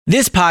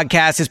This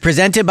podcast is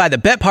presented by the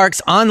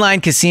BetParx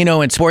online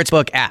casino and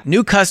sportsbook app.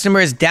 New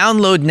customers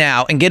download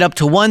now and get up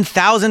to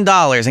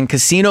 $1,000 in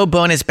casino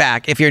bonus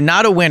back if you're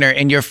not a winner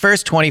in your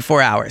first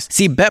 24 hours.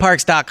 See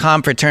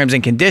BetParx.com for terms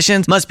and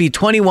conditions. Must be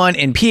 21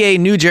 in PA,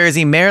 New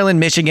Jersey, Maryland,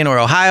 Michigan, or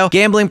Ohio.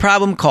 Gambling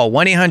problem? Call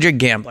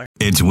 1-800-GAMBLER.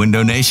 It's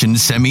Window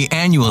Nation's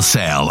semi-annual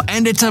sale,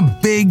 and it's a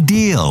big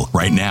deal.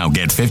 Right now,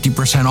 get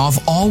 50% off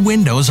all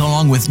windows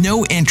along with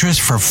no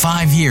interest for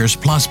 5 years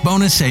plus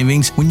bonus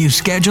savings when you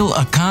schedule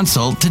a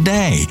consult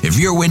today. If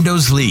your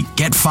windows leak,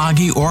 get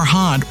foggy or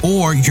hot,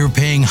 or you're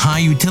paying high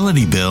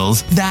utility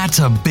bills, that's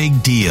a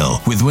big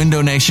deal. With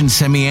Window Nation's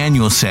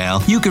semi-annual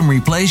sale, you can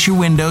replace your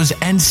windows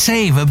and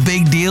save a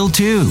big deal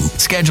too.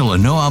 Schedule a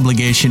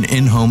no-obligation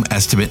in-home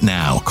estimate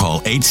now. Call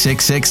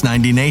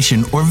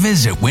 866-90NATION or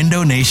visit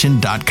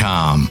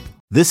windownation.com.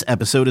 This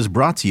episode is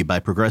brought to you by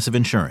Progressive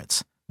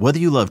Insurance. Whether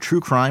you love true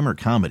crime or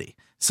comedy,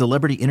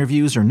 celebrity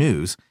interviews or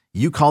news,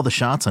 you call the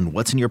shots on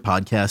what's in your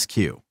podcast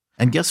queue.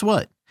 And guess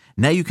what?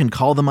 Now you can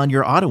call them on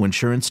your auto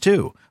insurance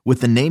too with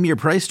the Name Your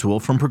Price tool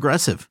from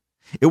Progressive.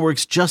 It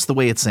works just the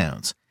way it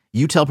sounds.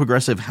 You tell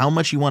Progressive how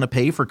much you want to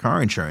pay for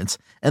car insurance,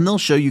 and they'll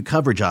show you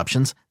coverage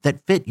options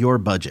that fit your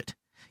budget.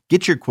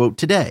 Get your quote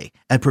today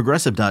at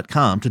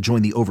Progressive.com to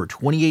join the over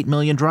 28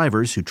 million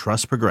drivers who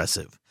trust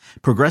Progressive.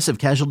 Progressive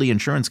Casualty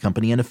Insurance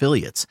Company and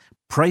Affiliates.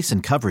 Price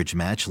and coverage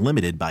match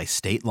limited by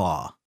state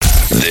law.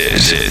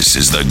 This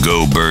is the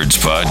Go Birds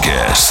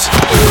Podcast.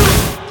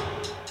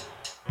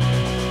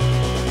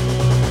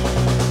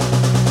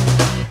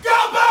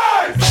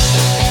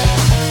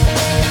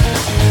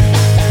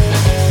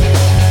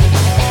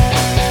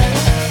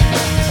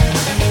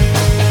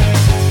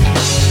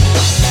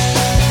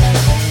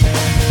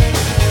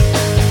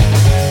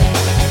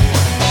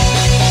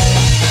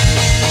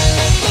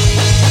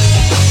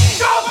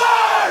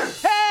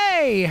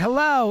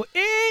 Hello,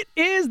 it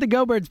is the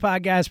Go Birds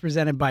Podcast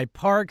presented by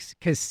Parx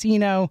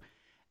Casino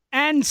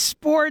and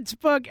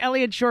Sportsbook.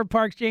 Elliot Short,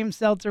 Parks, James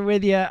Seltzer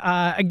with you.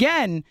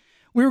 Again,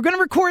 we were going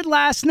to record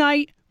last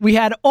night. We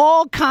had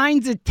all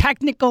kinds of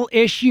technical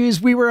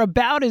issues. We were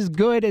about as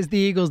good as the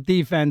Eagles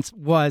defense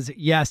was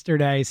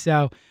yesterday.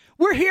 So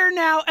we're here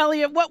now,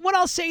 Elliot. What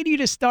I'll say to you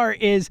to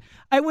start is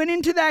I went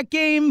into that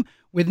game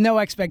with no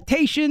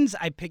expectations.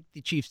 I picked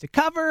the Chiefs to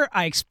cover.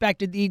 I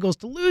expected the Eagles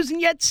to lose,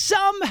 and yet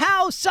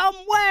somehow, some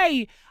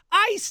way,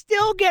 I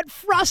still get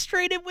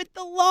frustrated with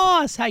the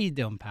loss. How you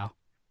doing, pal?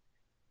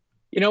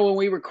 You know, when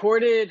we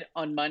recorded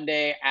on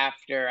Monday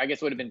after, I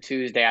guess it would have been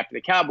Tuesday after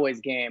the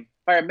Cowboys game,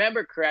 if I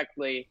remember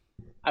correctly,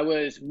 I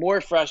was more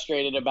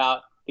frustrated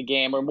about the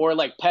game, or more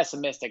like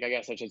pessimistic, I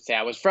guess I should say.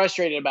 I was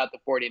frustrated about the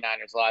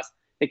 49ers loss.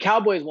 The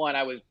Cowboys won,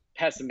 I was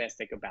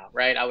pessimistic about,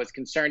 right? I was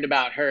concerned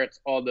about Hurts,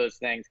 all those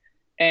things.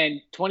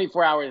 And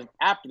 24 hours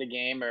after the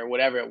game, or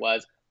whatever it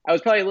was, I was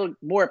probably a little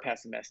more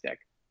pessimistic.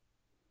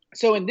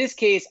 So in this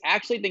case, I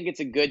actually think it's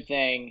a good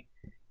thing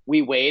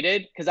we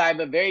waited, because I have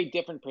a very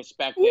different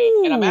perspective.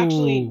 Ooh. And I'm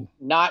actually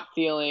not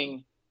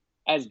feeling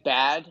as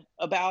bad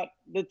about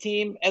the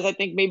team as I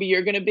think maybe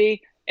you're going to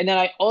be. And then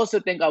I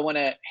also think I want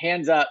to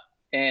hands up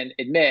and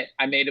admit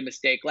I made a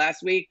mistake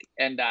last week.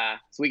 And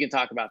so we can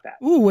talk about that.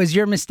 Ooh, was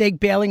your mistake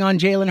bailing on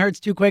Jalen Hurts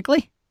too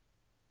quickly?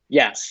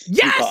 Yes.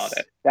 You called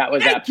it. That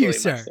was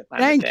absolutely my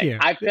Thank you.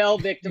 I fell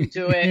victim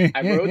to it.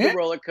 I rode the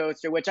roller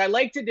coaster, which I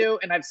like to do,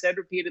 and I've said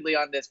repeatedly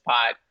on this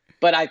pod.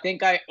 But I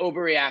think I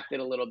overreacted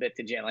a little bit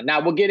to Jalen.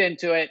 Now, we'll get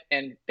into it,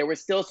 and there were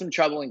still some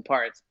troubling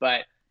parts,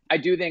 but I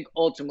do think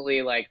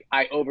ultimately,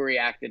 I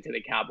overreacted to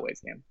the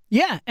Cowboys game.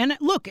 Yeah, and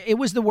look, it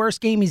was the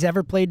worst game he's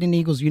ever played in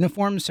Eagles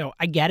uniform, so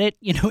I get it.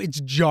 You know, it's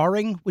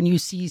jarring when you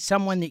see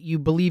someone that you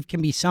believe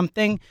can be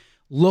something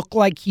look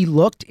like he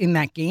looked in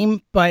that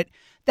game, but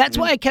that's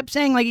why I kept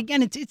saying,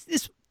 again, it's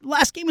this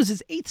last game was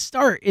his 8th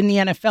start in the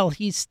NFL.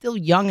 He's still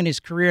young in his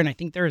career, and I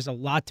think there is a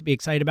lot to be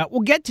excited about.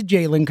 We'll get to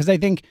Jalen, because I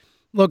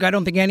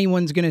don't think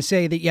anyone's going to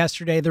say that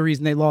yesterday the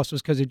reason they lost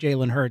was because of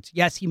Jalen Hurts.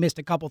 Yes, he missed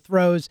a couple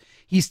throws.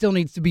 He still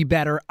needs to be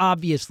better,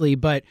 obviously,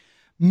 but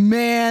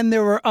man,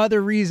 there were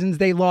other reasons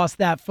they lost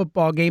that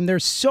football game.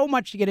 There's so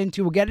much to get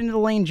into. We'll get into the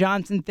Lane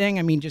Johnson thing.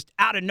 I mean, just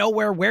out of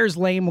nowhere, where's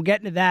Lane? We'll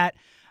get into that.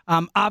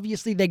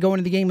 Obviously, they go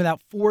into the game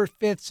without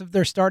 4/5 of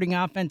their starting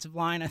offensive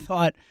line. I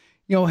thought,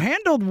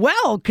 handled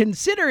well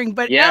considering.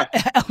 But yeah.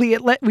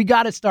 Elliot, we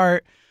got to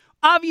start.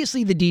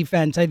 Obviously, the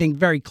defense, I think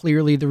very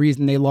clearly the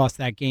reason they lost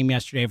that game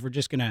yesterday, if we're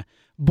just going to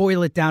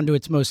boil it down to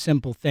its most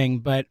simple thing.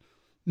 But,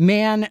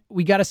 man,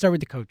 we got to start with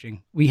the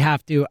coaching. We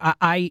have to.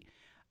 I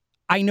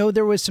know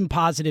there was some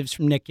positives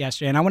from Nick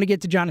yesterday, and I want to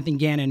get to Jonathan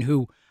Gannon,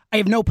 who I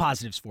have no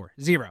positives for.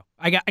 Zero.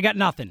 I got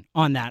nothing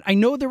on that. I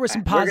know there was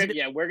some positives.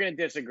 We're going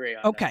to disagree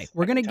on Okay,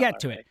 we're going to get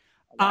to it.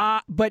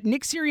 But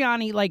Nick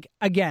Sirianni,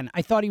 again,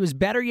 I thought he was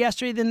better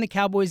yesterday than the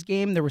Cowboys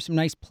game. There were some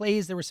nice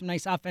plays. There were some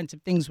nice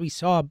offensive things we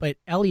saw. But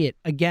Elliot,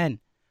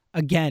 again,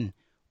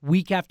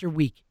 week after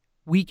week,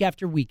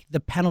 the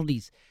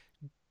penalties,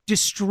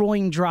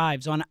 destroying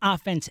drives on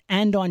offense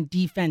and on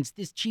defense.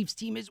 This Chiefs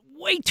team is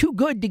way too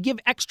good to give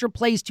extra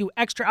plays to,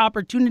 extra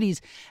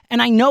opportunities.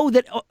 And I know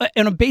that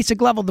on a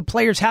basic level, the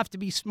players have to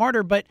be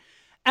smarter, but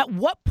At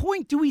what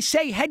point do we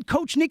say, head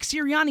coach Nick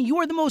Sirianni, you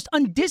are the most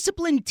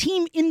undisciplined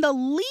team in the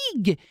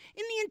league? In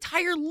the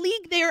entire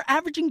league, they are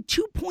averaging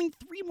 2.3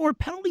 more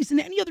penalties than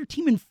any other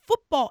team in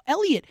football.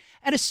 Elliot,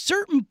 at a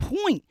certain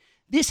point,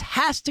 this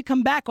has to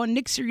come back on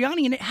Nick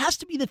Sirianni, and it has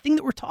to be the thing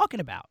that we're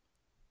talking about.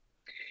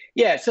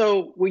 Yeah,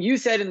 so what you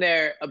said in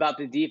there about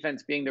the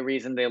defense being the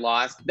reason they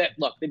lost, that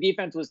look, the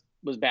defense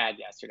was bad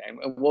yesterday,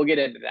 and we'll get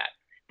into that.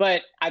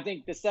 But I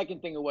think the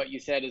second thing of what you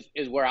said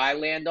is where I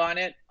land on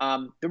it.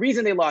 The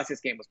reason they lost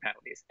this game was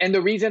penalties. And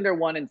the reason they're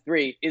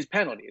 1-3 is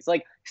penalties.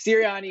 Like,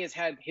 Sirianni has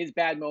had his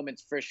bad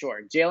moments for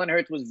sure. Jalen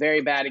Hurts was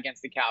very bad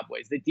against the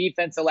Cowboys. The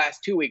defense the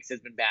last 2 weeks has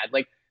been bad.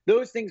 Like,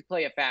 those things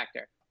play a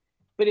factor.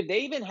 But if they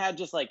even had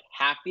just like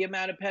half the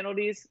amount of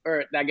penalties,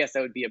 or I guess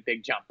that would be a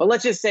big jump. But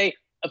let's just say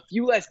a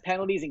few less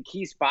penalties in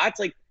key spots,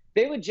 like,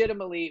 they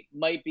legitimately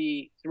might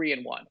be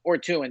 3-1 or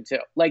 2-2.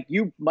 Like,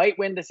 you might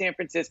win the San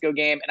Francisco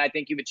game, and I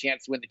think you have a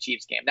chance to win the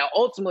Chiefs game. Now,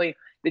 ultimately,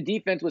 the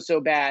defense was so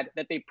bad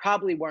that they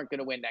probably weren't going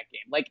to win that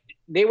game. Like,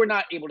 they were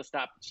not able to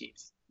stop the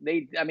Chiefs.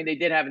 They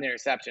did have an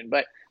interception,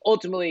 but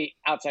ultimately,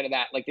 outside of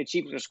that, like, the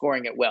Chiefs were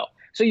scoring at will.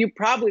 So you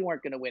probably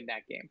weren't going to win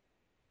that game.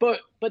 But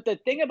the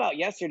thing about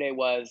yesterday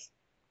was,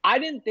 I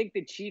didn't think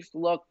the Chiefs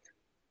looked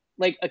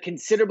like a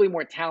considerably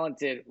more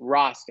talented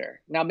roster.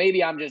 Now,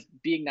 maybe I'm just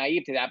being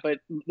naive to that, but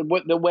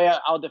the way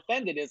I'll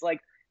defend it is, like,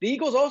 the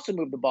Eagles also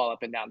moved the ball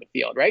up and down the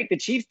field, right? The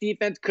Chiefs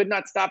defense could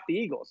not stop the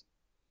Eagles.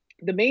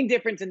 The main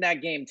difference in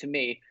that game to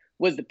me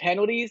was the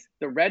penalties,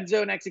 the red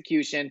zone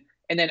execution,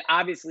 and then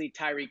obviously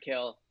Tyreek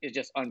Hill is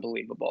just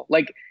unbelievable.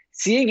 Like,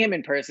 seeing him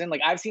in person,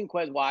 like, I've seen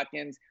Quez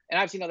Watkins and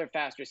I've seen other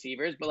fast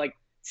receivers, but like,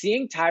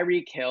 seeing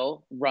Tyreek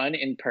Hill run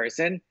in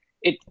person,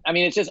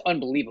 it's just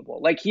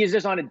unbelievable. Like, he is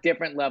just on a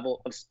different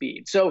level of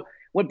speed. So,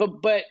 but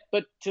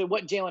to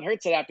what Jalen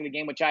Hurts said after the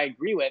game, which I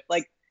agree with,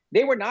 like,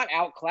 they were not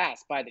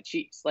outclassed by the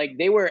Chiefs. Like,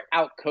 they were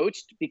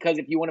outcoached, because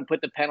if you want to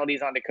put the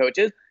penalties on the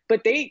coaches,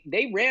 but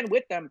they ran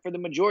with them for the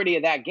majority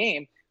of that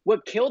game.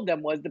 What killed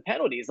them was the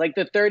penalties, like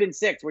the 3rd and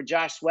 6 where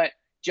Josh Sweat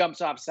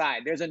jumps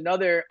offside. There's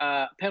another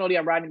penalty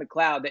on Rodney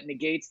McLeod that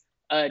negates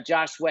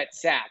Josh Sweat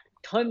sack.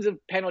 Tons of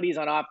penalties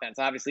on offense,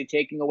 obviously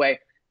taking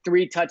away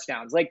 3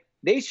 touchdowns. Like,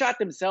 they shot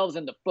themselves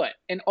in the foot,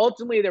 and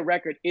ultimately their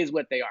record is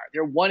what they are.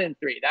 They're 1-3.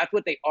 That's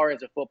what they are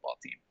as a football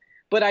team.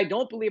 But I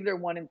don't believe they're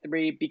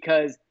 1-3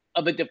 because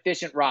of a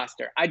deficient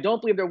roster. I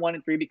don't believe they're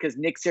 1-3 because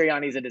Nick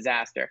Sirianni is a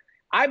disaster.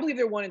 I believe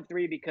they're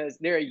 1-3 because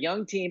they're a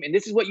young team, and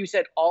this is what you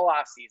said all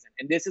offseason,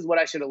 and this is what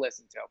I should have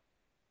listened to.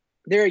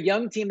 They're a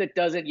young team that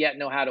doesn't yet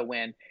know how to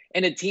win,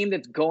 and a team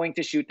that's going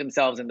to shoot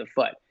themselves in the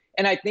foot.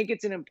 And I think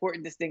it's an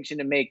important distinction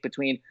to make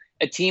between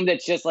a team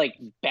that's just like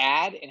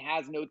bad and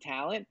has no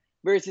talent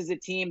versus a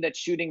team that's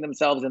shooting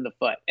themselves in the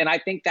foot. And I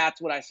think that's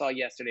what I saw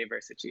yesterday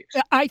versus the Chiefs.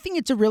 I think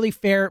it's a really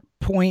fair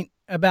point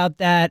about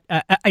that.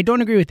 I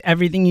don't agree with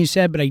everything you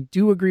said, but I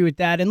do agree with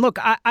that. And look,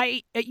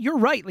 you're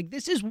right. Like,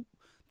 this is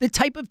the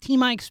type of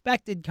team I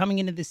expected coming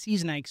into the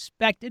season. I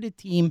expected a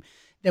team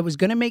that was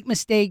going to make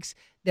mistakes,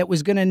 that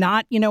was going to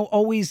not,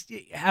 always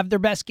have their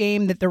best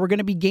game, that there were going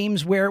to be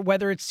games where,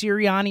 whether it's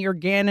Sirianni or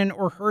Gannon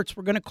or Hurts,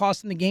 were going to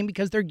cost them the game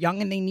because they're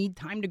young and they need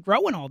time to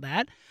grow and all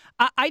that.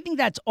 I think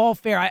that's all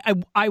fair.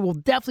 I will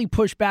definitely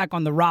push back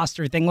on the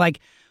roster thing. Like,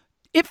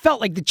 it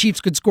felt like the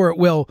Chiefs could score at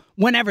will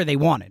whenever they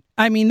wanted.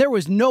 I mean, there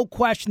was no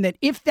question that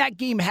if that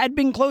game had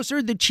been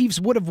closer, the Chiefs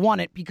would have won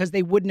it because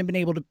they wouldn't have been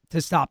able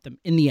to stop them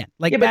in the end.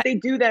 Like, yeah, but they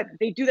do that.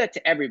 They do that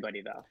to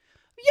everybody, though.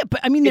 Yeah,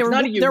 but I mean, they're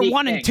 1-2. They're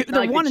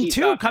like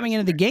 1-2 coming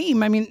into the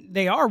game. I mean,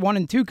 they are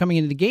 1-2 coming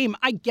into the game.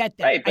 I get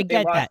that. Right, but I get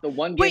they lost that. The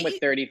one game with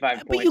 35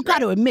 points. But you got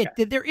to admit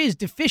that there is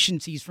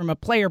deficiencies from a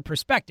player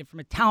perspective, from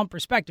a talent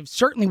perspective.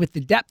 Certainly with the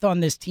depth on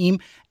this team,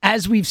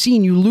 as we've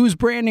seen, you lose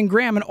Brandon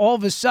Graham, and all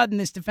of a sudden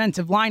this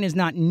defensive line is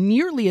not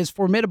nearly as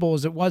formidable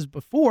as it was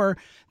before.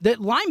 The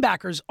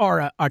linebackers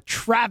are a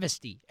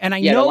travesty, and I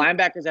know the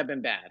linebackers have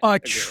been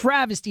bad.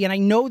 Travesty, and I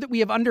know that we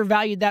have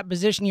undervalued that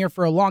position here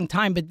for a long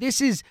time, but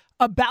this is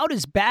about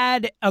as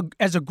bad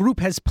as a group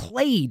has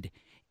played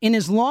in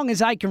as long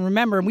as I can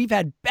remember. And we've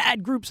had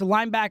bad groups of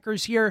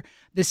linebackers here.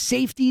 The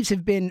safeties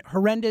have been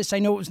horrendous. I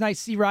know it was nice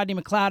to see Rodney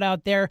McLeod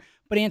out there,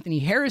 but Anthony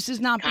Harris has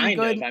not been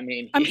good. I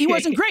mean, he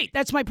wasn't great.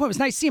 That's my point. It was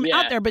nice to see him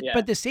out there,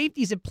 but the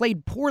safeties have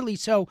played poorly.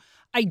 So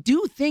I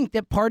do think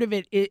that part of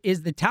it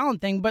is the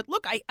talent thing. But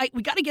look,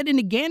 we got to get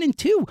into Gannon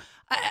too.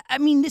 I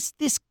mean, this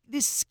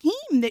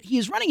scheme that he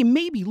is running, and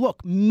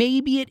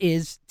maybe it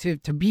is, to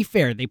be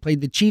fair, they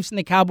played the Chiefs and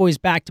the Cowboys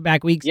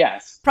back-to-back weeks.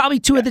 Yes. Probably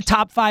two of the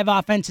top 5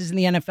 offenses in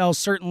the NFL,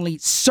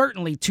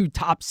 certainly 2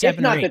 top 7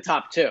 if not or 8. The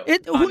top 2.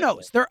 Who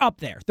knows? They're up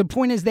there. The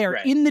point is they're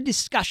in the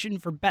discussion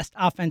for best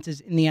offenses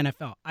in the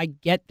NFL. I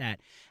get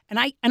that. And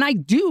I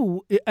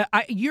do,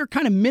 you're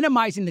kind of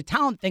minimizing the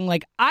talent thing.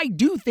 Like, I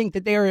do think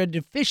that they are a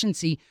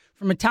deficiency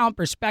from a talent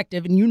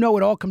perspective, and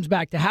it all comes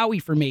back to Howie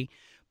for me.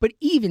 But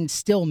even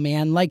still,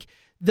 man, like,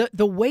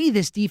 the way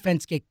this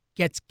defense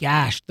gets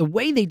gashed. The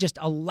way they just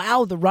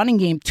allow the running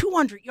game,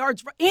 200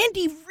 yards for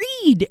Andy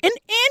Reid. An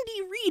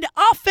Andy Reid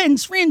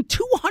offense ran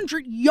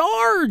 200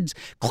 yards.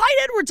 Clyde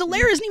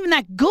Edwards-Helaire isn't even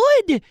that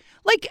good.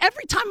 Like,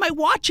 every time I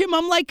watch him,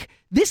 I'm like,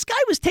 this guy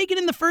was taken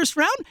in the first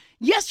round.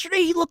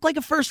 Yesterday, he looked like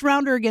a first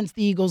rounder against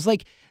the Eagles.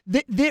 Like,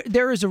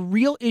 there is a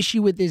real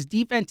issue with this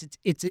defense.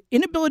 It's an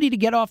inability to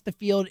get off the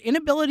field,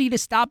 inability to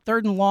stop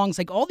third and longs.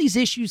 Like, all these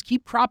issues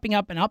keep cropping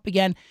up and up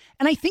again.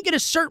 And I think at a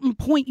certain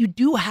point, you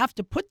do have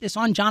to put this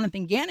on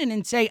Jonathan Gannon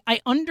and say,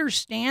 I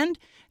understand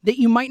that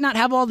you might not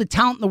have all the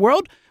talent in the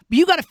world, but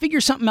you got to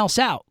figure something else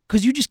out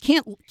because you just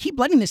can't keep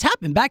letting this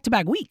happen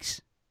back-to-back weeks.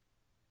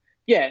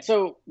 Yeah,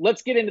 so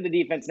let's get into the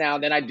defense now.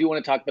 Then I do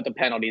want to talk about the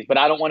penalties, but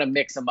I don't want to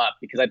mix them up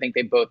because I think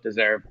they both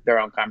deserve their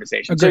own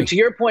conversation. Agreed. So to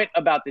your point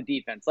about the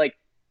defense, like,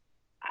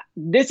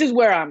 this is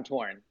where I'm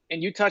torn,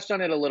 and you touched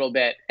on it a little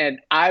bit, and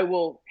I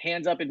will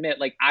hands up admit,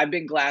 like, I've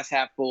been glass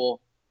half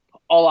full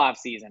all off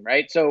season,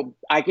 right? So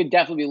I could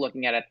definitely be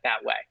looking at it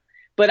that way.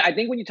 But I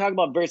think when you talk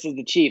about versus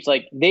the Chiefs,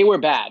 like, they were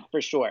bad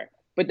for sure.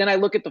 But then I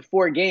look at the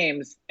 4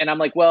 games and I'm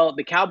like, well,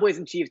 the Cowboys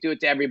and Chiefs do it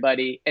to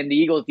everybody, and the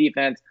Eagles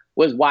defense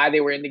was why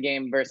they were in the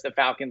game versus the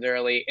Falcons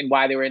early and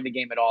why they were in the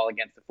game at all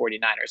against the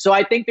 49ers. So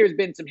I think there's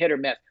been some hit or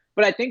miss.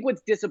 But I think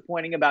what's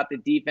disappointing about the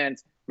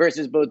defense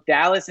versus both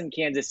Dallas and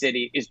Kansas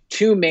City is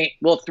three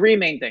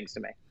main things to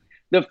me.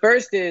 The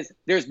first is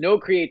there's no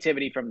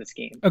creativity from the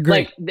scheme.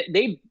 Agreed.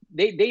 Like,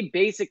 they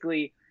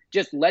basically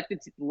just let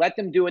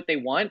them do what they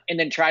want and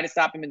then try to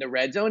stop them in the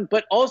red zone,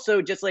 but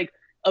also just like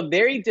a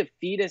very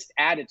defeatist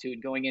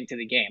attitude going into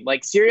the game.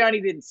 Like,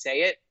 Sirianni didn't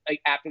say it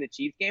like after the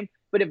Chiefs game,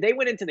 but if they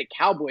went into the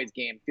Cowboys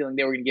game feeling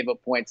they were going to give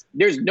up points,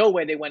 there's no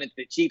way they went into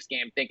the Chiefs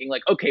game thinking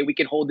like, okay, we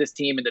can hold this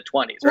team in the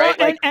 20s, right?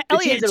 Well, like, and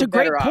Elliot, it's a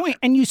great point.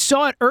 And you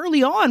saw it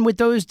early on with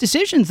those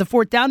decisions, the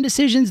 4th down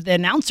decisions. The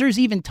announcers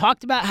even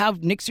talked about how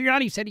Nick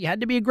Sirianni said he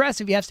had to be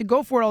aggressive. He has to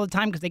go for it all the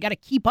time because they got to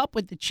keep up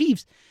with the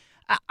Chiefs.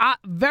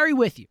 Very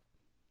with you.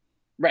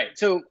 Right.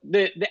 So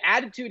the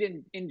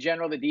attitude in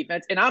general, the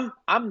defense, and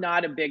I'm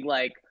not a big,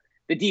 like,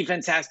 the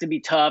defense has to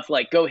be tough,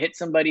 like, go hit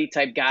somebody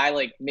type guy.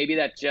 Like, maybe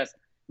that's just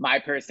my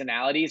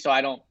personality, so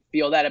I don't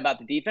feel that about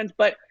the defense.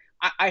 But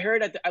I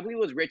heard, I believe it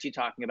was Richie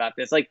talking about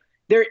this. Like,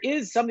 there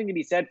is something to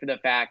be said for the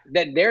fact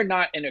that they're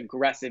not an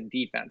aggressive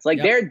defense.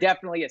 Like, they're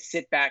definitely a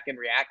sit back and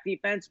react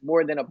defense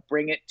more than a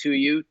bring it to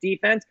you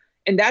defense.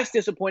 And that's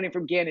disappointing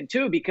from Gannon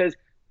too, because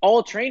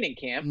all training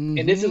camp,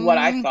 and this is what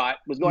I thought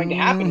was going to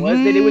happen, was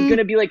that it was going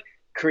to be like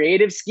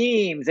creative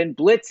schemes and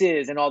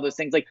blitzes and all those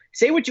things. Like,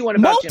 say what you want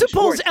about multiples, Jim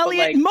Schwartz,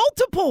 Elliot,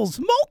 like,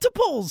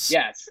 multiples.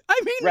 Yes, I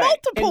mean, right.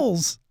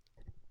 multiples.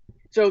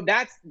 So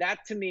that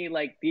to me,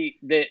 like,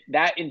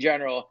 that in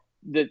general,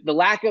 the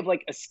lack of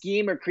like a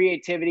scheme or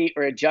creativity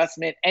or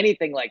adjustment,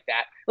 anything like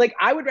that. Like,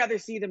 I would rather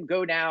see them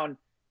go down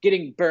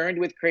getting burned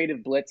with creative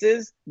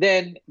blitzes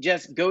than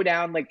just go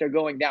down like they're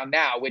going down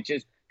now, which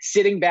is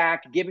sitting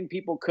back, giving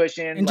people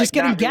cushion, and like, just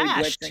getting not really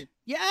gashed. blitzing.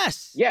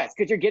 Yes,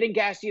 because you're getting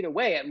gashed either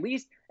way. At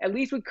least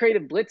with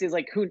creative blitzes,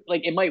 like,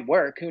 it might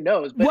work. Who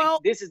knows?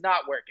 But this is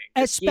not working.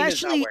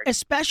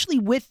 Especially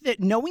with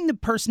knowing the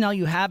personnel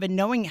you have and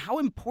knowing how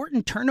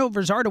important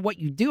turnovers are to what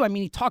you do. I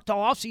mean, he talked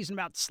all offseason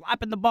about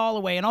slapping the ball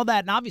away and all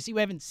that, and obviously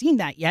we haven't seen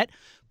that yet.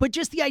 But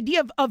just the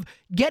idea of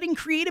getting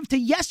creative to,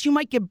 yes, you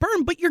might get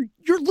burned, but you're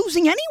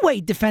losing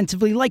anyway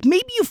defensively. Like,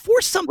 maybe you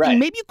force something, right.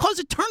 Maybe you cause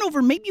a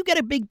turnover, maybe you get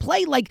a big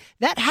play. Like,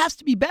 that has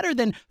to be better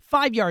than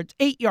 5 yards,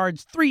 8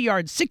 yards, 3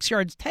 yards, 6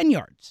 yards, 10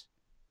 yards.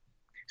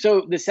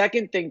 So the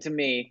second thing to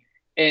me,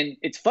 and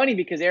it's funny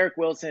because Eric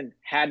Wilson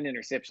had an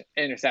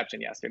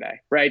interception yesterday,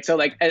 right? So,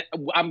 like,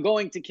 I'm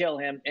going to kill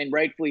him, and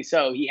rightfully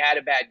so. He had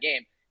a bad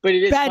game, but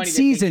it is bad funny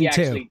season to think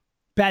he actually, too.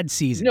 Bad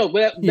season. No,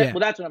 well,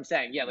 that's what I'm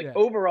saying. Yeah, like,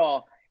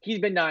 overall, he's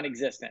been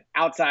non-existent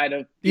outside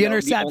of the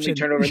interception, the only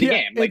turnover in the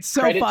game. Like, it's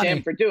so credit funny to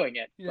him for doing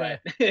it. Yeah.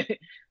 But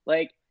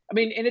like, I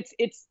mean, and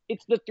it's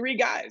the 3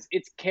 guys.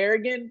 It's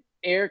Kerrigan,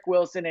 Eric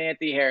Wilson, and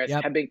Anthony Harris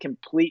have been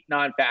complete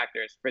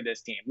non-factors for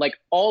this team. Like,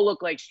 all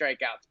look like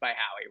strikeouts by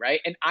Howie,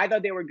 right? And I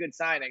thought they were good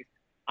signings.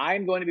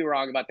 I'm going to be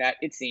wrong about that,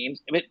 it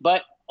seems.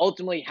 But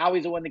ultimately,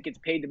 Howie's the one that gets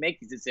paid to make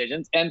these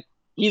decisions, and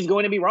he's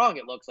going to be wrong,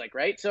 it looks like,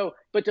 right? So,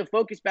 but to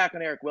focus back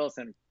on Eric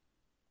Wilson,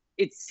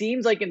 it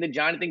seems like in the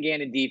Jonathan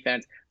Gannon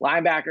defense,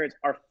 linebackers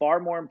are far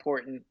more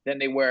important than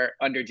they were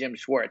under Jim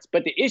Schwartz.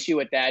 But the issue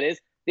with that is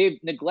they've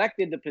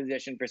neglected the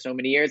position for so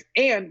many years,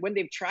 and when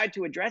they've tried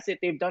to address it,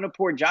 they've done a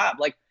poor job.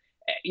 Like,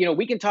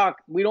 we can talk,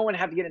 we don't want to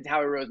have to get into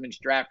Howie Roseman's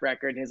draft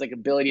record and his like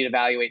ability to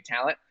evaluate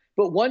talent.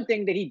 But one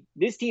thing that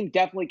this team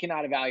definitely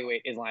cannot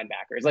evaluate is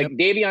linebackers. Like,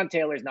 Davion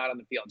Taylor's not on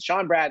the field.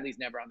 Sean Bradley's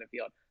never on the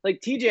field. Like,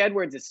 TJ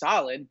Edwards is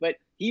solid, but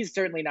he's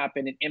certainly not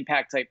been an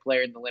impact type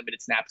player in the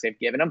limited snaps they've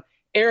given him.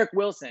 Eric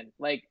Wilson,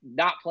 like,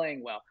 not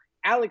playing well.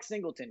 Alex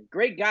Singleton,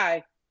 great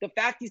guy. The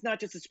fact he's not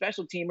just a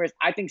special teamer,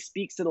 I think,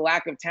 speaks to the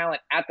lack of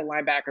talent at the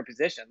linebacker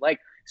position. Like,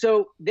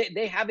 so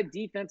they have a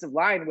defensive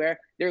line where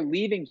they're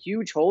leaving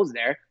huge holes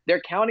there.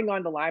 They're counting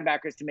on the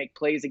linebackers to make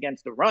plays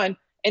against the run,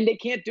 and they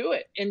can't do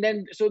it. And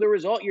then, so the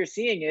result you're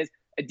seeing is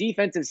a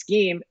defensive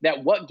scheme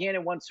that what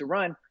Gannon wants to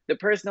run, the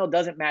personnel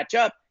doesn't match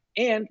up.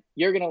 And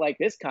you're going to like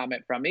this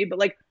comment from me, but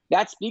like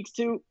that speaks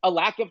to a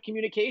lack of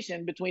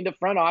communication between the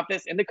front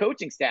office and the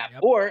coaching staff,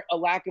 or a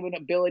lack of an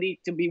ability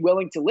to be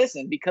willing to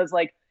listen. Because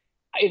like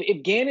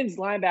if Gannon's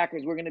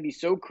linebackers were going to be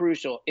so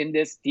crucial in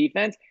this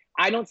defense,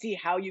 I don't see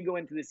how you go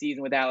into the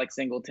season with Alex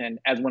Singleton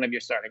as one of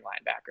your starting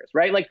linebackers,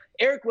 right? Like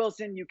Eric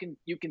Wilson,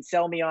 you can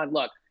sell me on,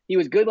 look, he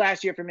was good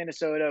last year for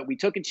Minnesota. We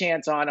took a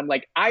chance on him.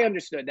 Like, I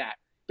understood that.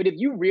 But if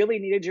you really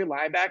needed your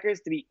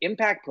linebackers to be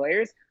impact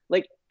players,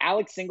 like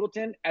Alex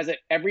Singleton as an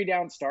every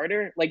down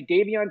starter, like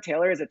Davion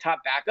Taylor as a top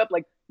backup,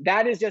 like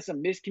that is just a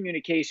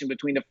miscommunication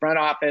between the front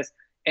office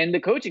and the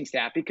coaching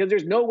staff, because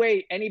there's no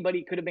way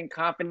anybody could have been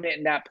confident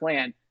in that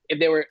plan if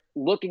they were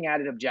looking at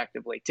it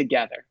objectively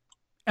together.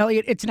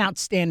 Elliot, it's an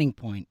outstanding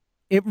point.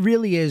 It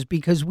really is,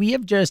 because we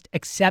have just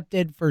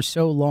accepted for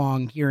so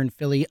long here in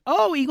Philly,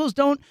 oh, Eagles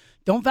don't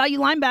value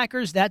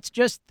linebackers. That's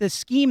just the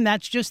scheme.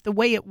 That's just the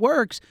way it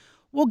works.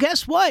 Well,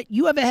 guess what?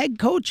 You have a head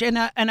coach and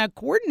a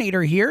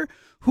coordinator here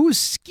whose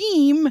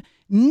scheme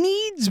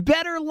needs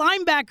better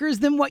linebackers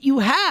than what you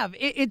have.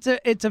 It's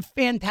a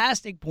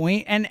fantastic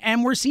point,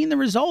 and we're seeing the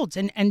results.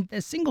 And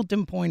the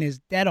Singleton point is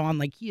dead on.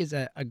 Like, he is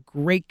a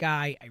great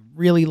guy. I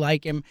really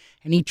like him,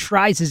 and he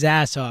tries his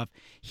ass off.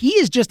 He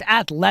is just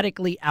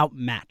athletically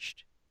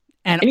outmatched.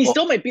 And he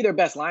still might be their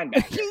best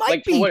linebacker. He might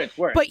like, be, for what it's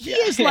worth. But he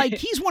is like,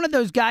 he's one of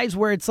those guys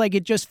where it's like,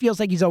 it just feels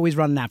like he's always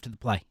running after the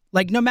play.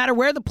 Like, no matter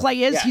where the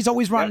play is, he's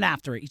always running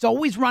after it. He's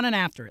always running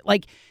after it.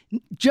 Like,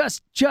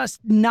 just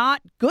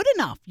not good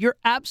enough. You're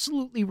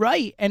absolutely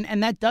right.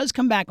 And that does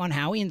come back on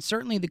Howie, and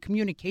certainly the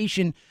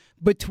communication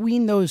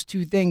between those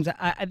two things.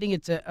 I think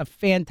it's a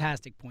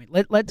fantastic point.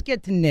 Let's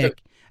get to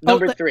Nick.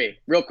 Number three,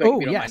 real quick, if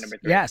you don't mind number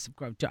three. Yes, of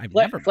course.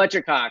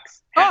 Fletcher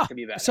Cox has to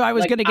be better. So I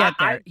was going to get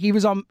there.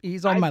 He's on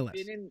my list.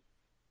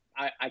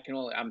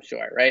 I'm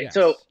sure, right? Yes.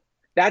 So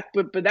that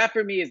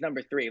for me is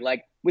number three.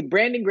 Like, with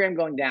Brandon Graham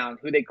going down,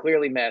 who they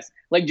clearly miss,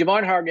 like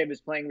Javon Hargrave is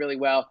playing really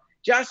well.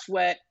 Josh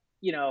Sweat,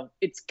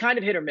 it's kind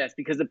of hit or miss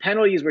because the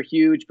penalties were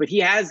huge, but he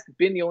has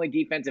been the only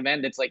defensive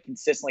end that's like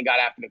consistently got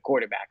after the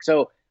quarterback.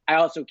 So I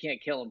also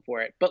can't kill him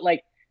for it. But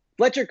like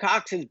Fletcher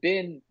Cox has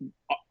been,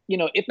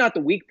 if not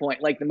the weak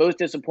point, like the most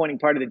disappointing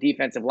part of the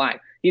defensive line.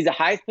 He's the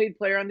highest paid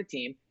player on the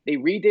team. They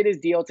redid his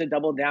deal to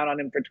double down on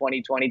him for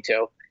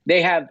 2022.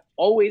 They have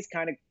always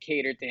kind of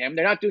catered to him.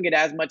 They're not doing it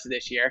as much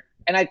this year.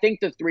 And I think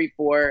the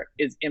 3-4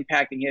 is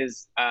impacting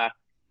his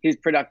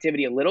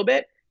productivity a little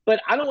bit. But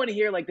I don't want to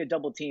hear like the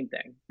double team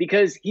thing,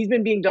 because he's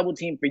been being double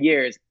teamed for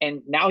years,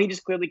 and now he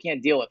just clearly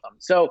can't deal with them.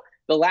 So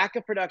the lack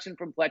of production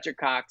from Fletcher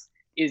Cox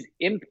is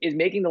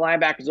making the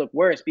linebackers look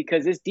worse,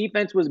 because this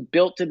defense was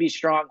built to be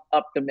strong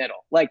up the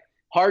middle. Like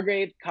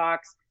Hargrave,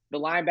 Cox, the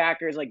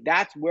linebackers, like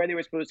that's where they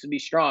were supposed to be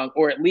strong,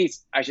 or at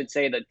least I should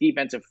say the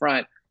defensive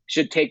front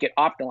should take it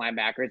off the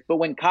linebackers. But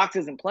when Cox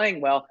isn't playing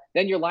well,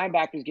 then your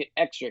linebackers get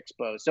extra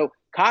exposed. So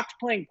Cox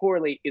playing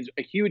poorly is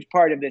a huge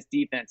part of this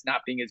defense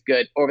not being as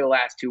good over the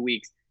last 2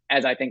 weeks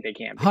as I think they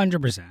can be.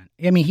 100%.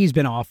 I mean, he's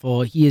been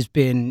awful. He has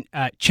been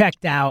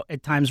checked out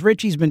at times.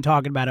 Richie's been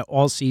talking about it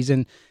all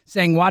season,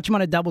 saying watch him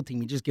on a double team.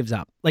 He just gives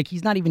up. Like,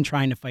 he's not even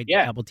trying to fight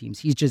the double teams.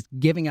 He's just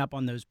giving up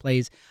on those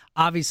plays.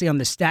 Obviously, on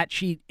the stat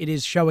sheet, it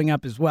is showing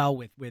up as well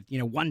with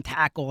one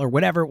tackle or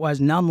whatever it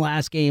was, none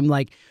last game.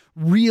 Like,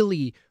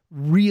 really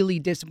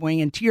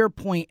disappointing. And to your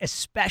point,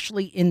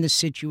 especially in the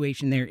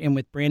situation they're in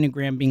with Brandon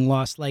Graham being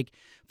lost, like,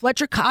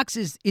 Fletcher Cox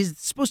is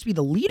supposed to be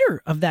the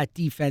leader of that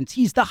defense.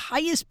 He's the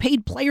highest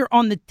paid player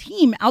on the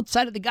team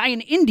outside of the guy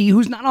in Indy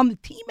who's not on the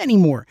team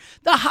anymore.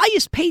 The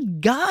highest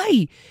paid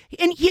guy.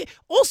 And he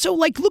also,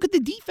 like, look at the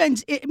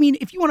defense. I mean,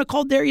 if you want to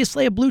call Darius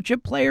Slay a blue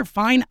chip player,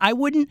 fine. I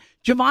wouldn't.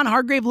 Javon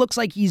Hargrave looks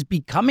like he's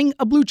becoming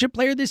a blue chip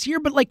player this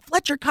year, but like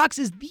Fletcher Cox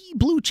is the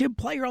blue chip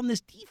player on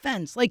this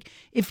defense. Like,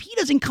 if he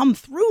doesn't come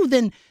through,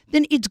 then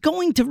it's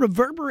going to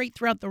reverberate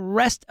throughout the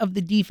rest of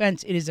the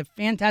defense. It is a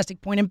fantastic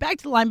point. And back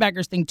to the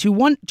linebackers thing too.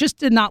 One, just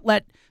to not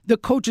let the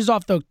coaches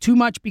off the hook too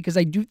much, because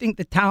I do think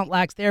the talent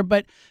lacks there.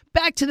 But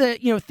back to the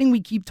thing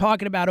we keep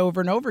talking about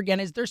over and over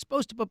again is they're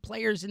supposed to put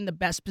players in the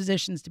best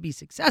positions to be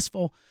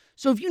successful.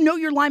 So if you know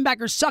your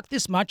linebackers suck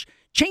this much,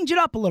 change it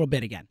up a little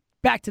bit again.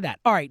 Back to that.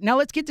 All right, now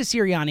let's get to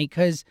Sirianni,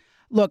 because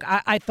look,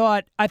 I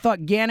thought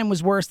Gannon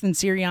was worse than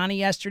Sirianni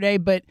yesterday,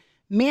 but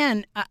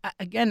man,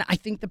 again, I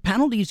think the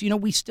penalties,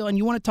 we still, and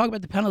you want to talk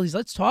about the penalties,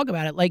 let's talk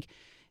about it. Like,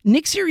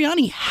 Nick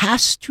Sirianni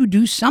has to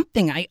do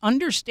something. I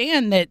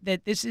understand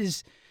that this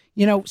is,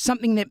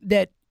 something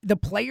that the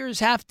players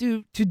have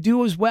to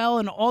do as well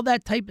and all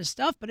that type of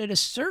stuff. But at a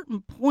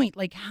certain point,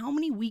 like, how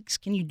many weeks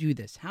can you do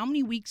this? How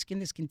many weeks can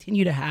this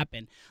continue to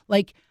happen?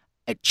 Like,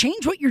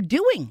 change what you're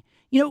doing.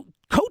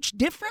 Coach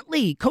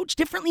differently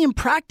in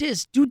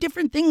practice, do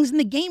different things in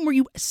the game where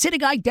you sit a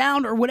guy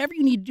down or whatever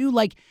you need to do.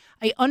 Like,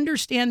 I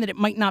understand that it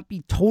might not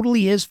be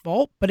totally his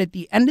fault, but at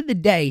the end of the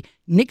day,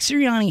 Nick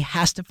Sirianni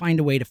has to find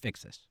a way to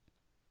fix this.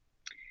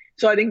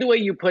 So I think the way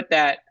you put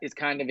that is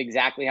kind of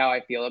exactly how I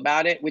feel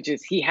about it, which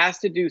is he has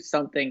to do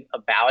something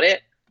about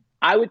it.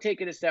 I would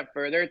take it a step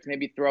further to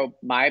maybe throw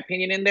my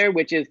opinion in there,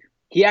 which is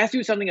he has to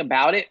do something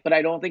about it, but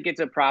I don't think it's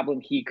a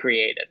problem he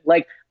created.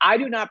 Like, I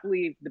do not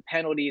believe the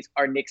penalties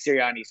are Nick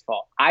Sirianni's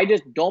fault. I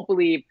just don't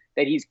believe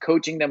that he's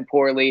coaching them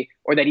poorly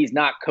or that he's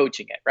not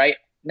coaching it, right?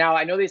 Now,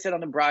 I know they said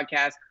on the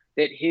broadcast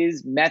that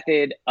his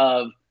method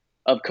of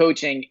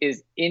coaching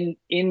is in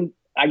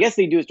I guess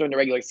they do this during the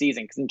regular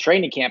season, because in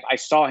training camp, I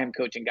saw him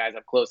coaching guys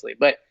up closely.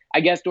 But I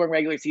guess during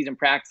regular season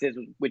practices,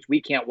 which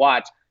we can't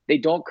watch, they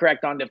don't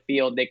correct on the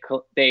field.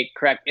 They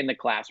correct in the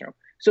classroom.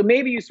 So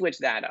maybe you switch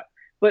that up.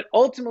 But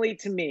ultimately,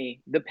 to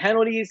me, the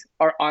penalties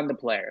are on the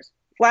players.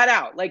 Flat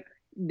out. Like,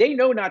 they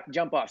know not to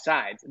jump off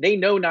sides. They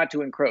know not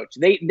to encroach.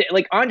 They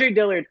like Andre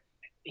Dillard,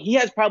 he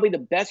has probably the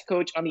best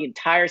coach on the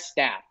entire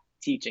staff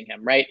teaching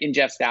him, right, in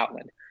Jeff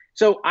Stoutland.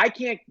 So I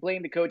can't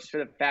blame the coaches for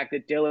the fact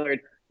that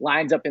Dillard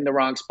lines up in the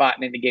wrong spot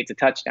and indicates a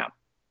touchdown.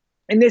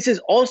 And this is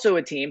also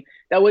a team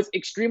that was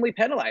extremely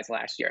penalized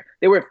last year.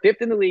 They were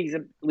fifth in the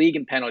league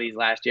in penalties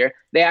last year.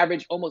 They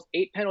averaged almost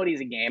 8 penalties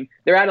a game.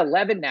 They're at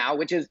 11 now,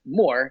 which is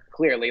more,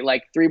 clearly.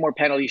 Like, 3 more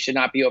penalties should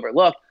not be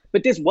overlooked.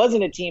 But this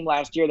wasn't a team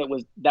last year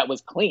that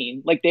was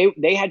clean. Like,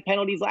 they had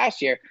penalties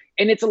last year.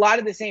 And it's a lot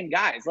of the same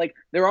guys. Like,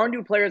 there are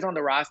new players on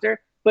the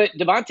roster, but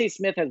Devontae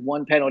Smith has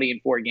 1 penalty in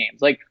 4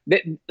 games. Like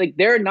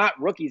they're not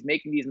rookies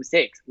making these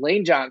mistakes.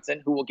 Lane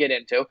Johnson, who we'll get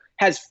into,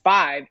 has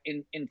 5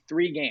 in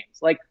 3 games.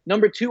 Like,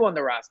 number 2 on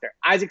the roster,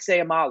 Isaac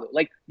Seumalo.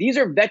 Like, these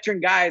are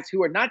veteran guys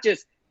who are not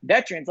just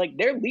veterans. Like,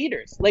 they're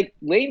leaders. Like,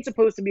 Lane's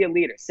supposed to be a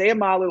leader.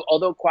 Seumalo,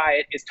 although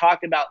quiet, is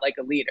talked about like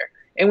a leader.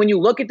 And when you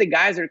look at the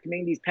guys that are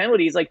committing these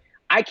penalties, like,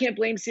 I can't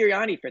blame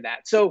Sirianni for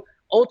that. So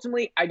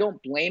ultimately, I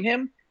don't blame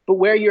him. But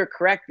where you're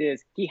correct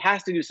is he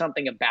has to do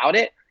something about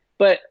it.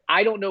 But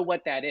I don't know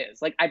what that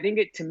is. Like, I think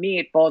to me,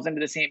 it falls into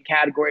the same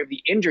category of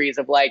the injuries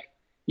of, like,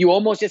 you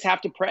almost just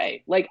have to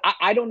pray. Like,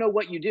 I don't know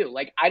what you do.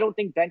 Like, I don't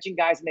think benching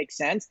guys makes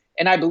sense.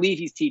 And I believe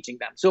he's teaching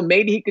them. So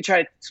maybe he could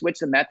try to switch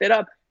the method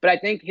up. But I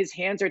think his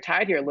hands are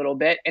tied here a little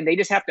bit. And they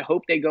just have to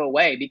hope they go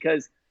away,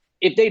 because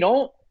if they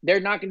don't, they're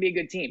not going to be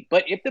a good team.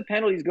 But if the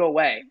penalties go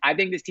away, I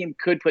think this team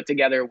could put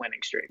together a winning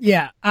streak.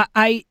 Yeah,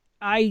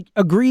 I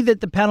agree that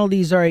the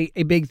penalties are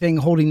a big thing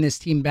holding this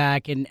team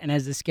back, and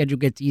as the schedule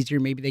gets easier,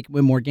 maybe they can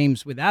win more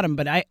games without him.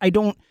 But I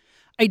don't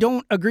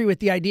agree with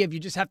the idea of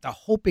you just have to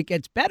hope it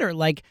gets better.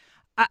 Like,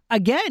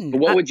 again,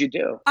 what would you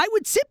do? I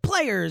would sit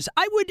players.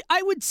 I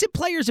would sit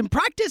players in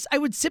practice. I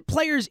would sit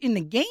players in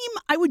the game.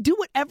 I would do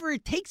whatever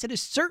it takes at a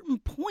certain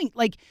point.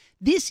 Like,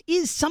 this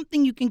is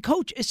something you can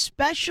coach,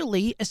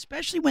 especially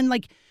when,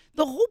 like,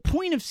 the whole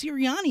point of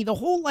Sirianni, the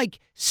whole, like,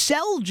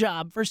 sell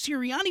job for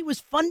Sirianni was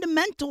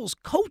fundamentals,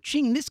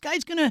 coaching. This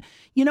guy's going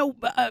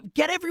to,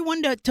 get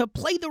everyone to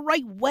play the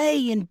right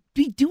way and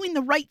be doing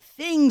the right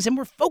things. And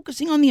we're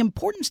focusing on the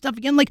important stuff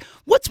again. Like,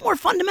 what's more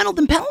fundamental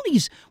than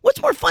penalties?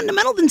 What's more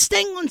fundamental than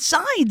staying on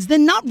sides,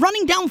 than not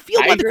running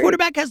downfield while the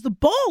quarterback has the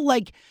ball?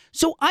 Like,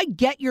 so I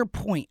get your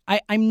point.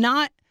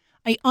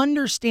 I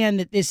understand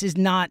that this is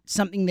not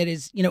something that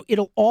is,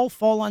 it'll all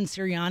fall on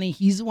Sirianni.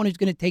 He's the one who's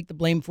going to take the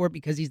blame for it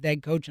because he's the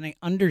head coach. And I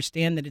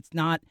understand that it's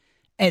not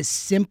as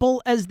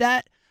simple as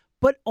that.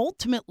 But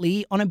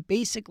ultimately, on a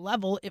basic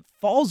level, it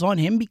falls on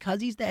him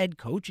because he's the head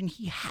coach and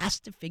he has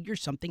to figure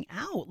something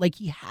out. Like,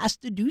 he has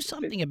to do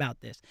something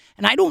about this.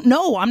 And I don't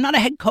know. I'm not a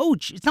head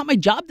coach. It's not my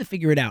job to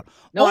figure it out.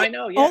 No, I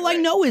know. Yeah, I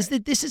know is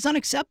that this is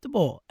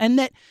unacceptable and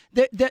that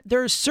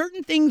there are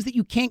certain things that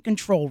you can't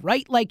control,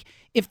 right? Like,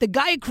 if the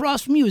guy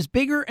across from you is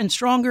bigger and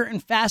stronger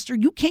and faster,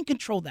 you can't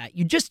control that.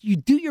 You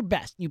do your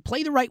best. You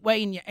play the right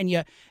way and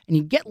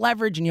you get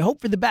leverage and you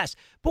hope for the best.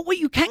 But what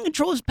you can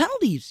control is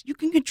penalties. You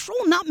can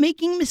control not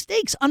making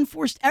mistakes,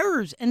 unforced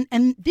errors,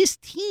 and this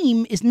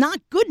team is not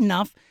good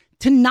enough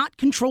to not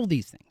control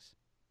these things.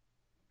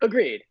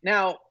 Agreed.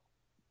 Now,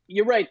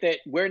 you're right that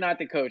we're not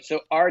the coach,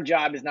 so our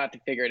job is not to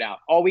figure it out.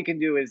 All we can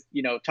do is,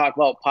 talk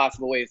about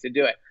possible ways to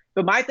do it.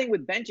 But my thing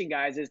with benching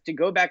guys is to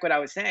go back what I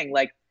was saying,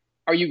 like,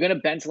 are you going to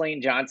bench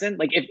Lane Johnson?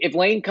 Like, if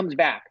Lane comes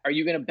back, are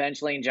you going to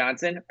bench Lane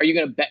Johnson? Are you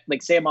going to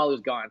like,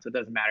 Seumalo's gone, so it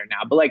doesn't matter now.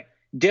 But, like,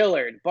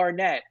 Dillard,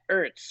 Barnett,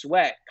 Ertz,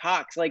 Sweat,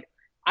 Cox,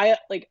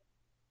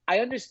 I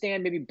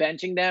understand maybe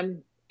benching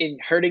them in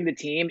hurting the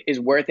team is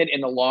worth it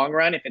in the long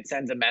run if it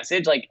sends a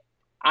message. Like,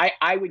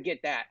 I would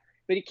get that.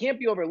 But it can't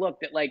be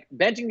overlooked that, like,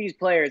 benching these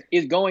players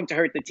is going to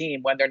hurt the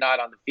team when they're not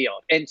on the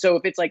field. And so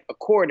if it's like a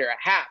quarter,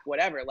 a half,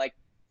 whatever, like,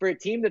 for a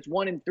team that's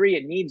 1-3,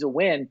 it needs a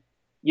win,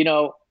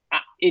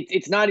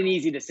 it's not an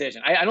easy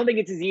decision. I don't think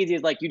it's as easy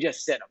as, like, you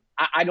just sit them.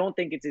 I don't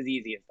think it's as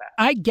easy as that.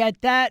 I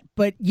get that,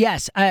 but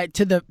yes,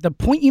 to the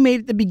point you made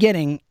at the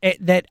beginning,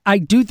 that I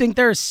do think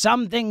there are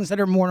some things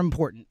that are more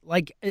important,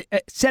 like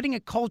setting a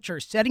culture,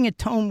 setting a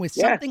tone with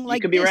something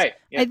like this. Right.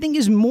 Yeah. I think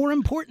is more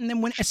important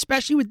than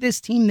especially with this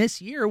team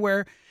this year,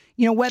 where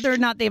whether or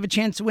not they have a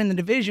chance to win the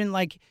division,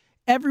 like,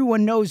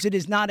 everyone knows it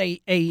is not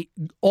a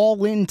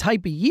all-in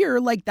type of year.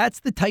 Like, that's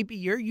the type of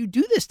year you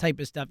do this type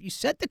of stuff. You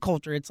set the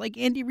culture. It's like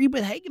Andy Reid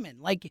with Hageman.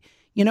 Like,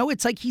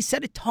 it's like he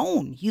set a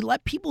tone. He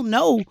let people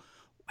know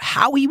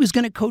how he was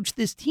going to coach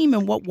this team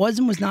and what was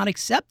and was not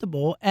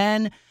acceptable.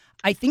 And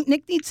I think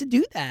Nick needs to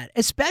do that,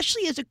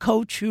 especially as a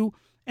coach who,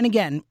 and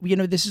again,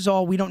 this is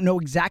all, we don't know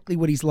exactly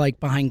what he's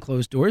like behind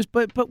closed doors,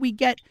 but we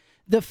get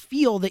the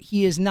feel that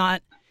he is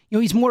not,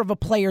 he's more of a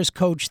player's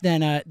coach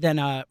than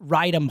a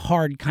ride 'em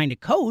hard kind of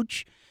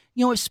coach,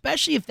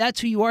 especially if that's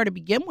who you are to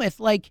begin with.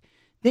 Like,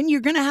 then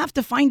you're going to have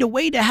to find a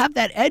way to have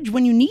that edge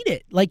when you need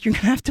it. Like, you're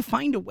going to have to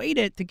find a way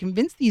to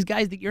convince these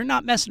guys that you're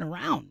not messing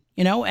around,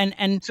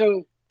 and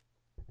so,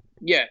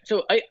 yeah.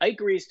 So Ike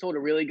Reese told a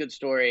really good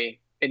story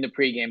in the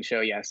pregame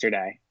show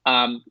yesterday,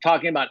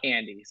 talking about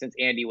Andy, since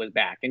Andy was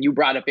back, and you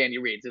brought up Andy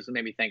Reid. This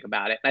made me think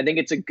about it. And I think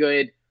it's a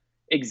good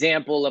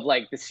example of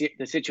like the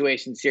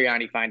situation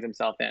Sirianni finds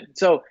himself in.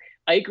 So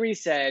Ike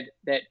Reese said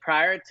that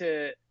prior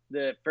to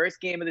the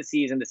first game of the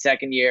season, the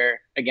second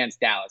year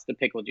against Dallas, the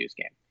pickle juice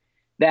game,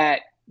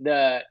 that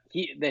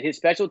his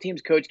special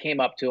teams coach came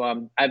up to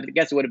him. I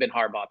guess it would have been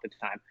Harbaugh at the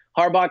time.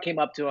 Harbaugh came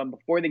up to him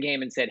before the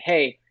game and said,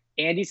 "Hey,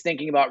 Andy's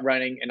thinking about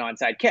running an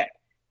onside kick."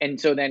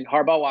 And so then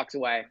Harbaugh walks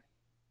away.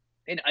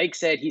 And Ike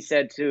said, he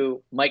said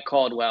to Mike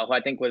Caldwell, who I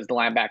think was the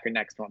linebacker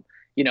next to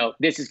him,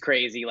 "This is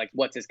crazy. Like,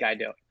 what's this guy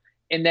doing?"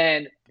 And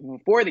then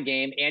before the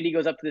game, Andy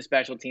goes up to the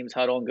special teams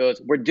huddle and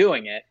goes, "We're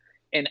doing it."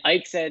 And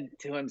Ike said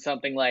to him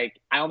something like,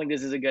 "I don't think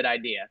this is a good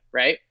idea."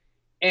 Right.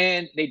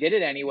 And they did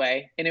it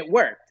anyway, and it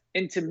worked.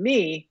 And to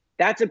me,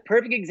 that's a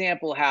perfect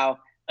example how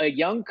a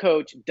young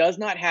coach does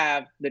not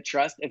have the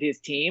trust of his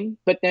team,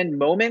 but then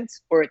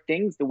moments or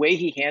things, the way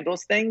he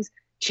handles things,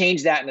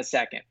 change that in a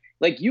second.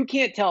 Like, you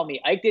can't tell me,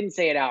 Ike didn't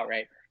say it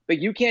outright, but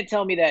you can't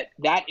tell me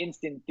that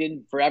instant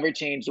didn't forever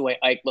change the way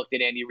Ike looked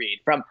at Andy Reid.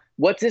 From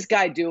what's this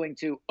guy doing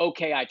to,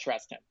 okay, I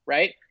trust him,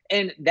 right?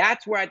 And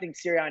that's where I think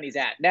Sirianni's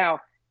at. Now,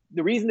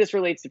 the reason this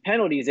relates to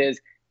penalties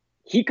is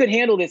he could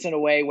handle this in a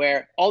way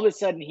where all of a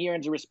sudden he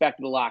earns a respect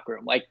in the locker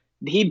room. Like,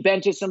 he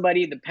benches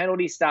somebody, the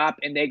penalties stop,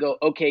 and they go,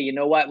 okay, you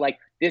know what? Like,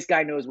 this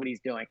guy knows what he's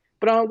doing.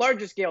 But on a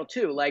larger scale,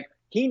 too, like,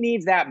 he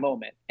needs that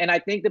moment. And I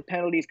think the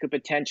penalties could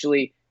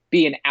potentially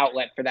be an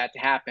outlet for that to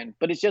happen.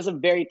 But it's just a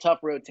very tough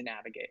road to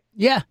navigate.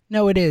 Yeah,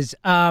 no, it is.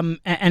 And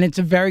it's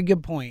a very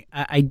good point.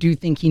 I do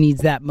think he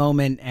needs that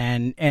moment,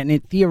 and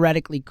it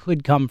theoretically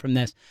could come from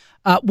this.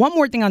 One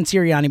more thing on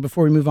Sirianni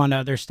before we move on to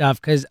other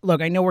stuff, because,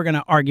 look, I know we're going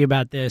to argue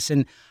about this,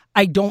 and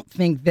I don't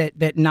think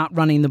that not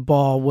running the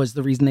ball was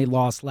the reason they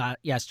lost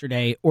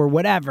yesterday or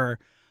whatever.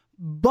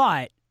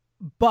 But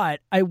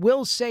I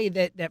will say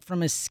that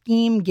from a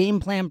scheme game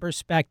plan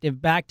perspective,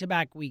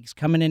 back-to-back weeks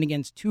coming in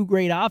against two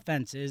great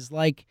offenses,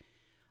 like,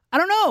 I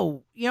don't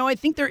know. I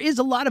think there is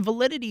a lot of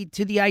validity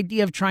to the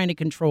idea of trying to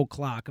control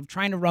clock, of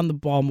trying to run the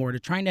ball more, to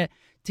trying to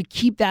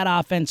keep that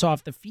offense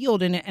off the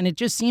field. And it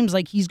just seems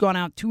like he's gone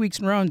out 2 weeks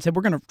in a row and said,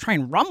 we're going to try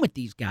and run with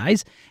these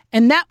guys.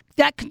 And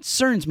that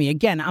concerns me.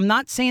 Again, I'm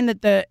not saying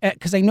that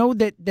because I know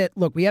that,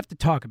 look, we have to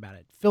talk about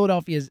it.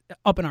 Philadelphia's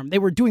up in arms. They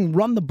were doing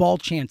run the ball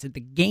chants at the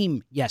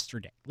game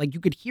yesterday. Like,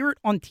 you could hear it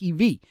on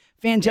TV.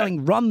 Fans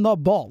yelling, run the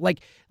ball. Like,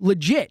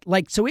 legit.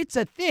 Like, so it's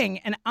a thing.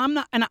 And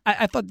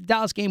I thought the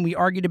Dallas game, we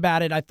argued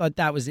about it. I thought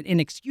that was an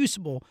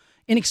inexcusable,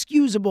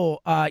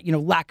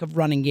 lack of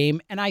running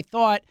game. And I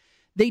thought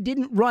they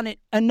didn't run it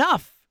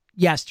enough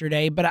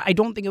yesterday, but I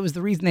don't think it was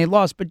the reason they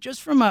lost. But just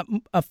from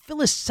a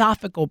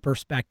philosophical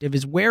perspective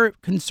is where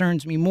it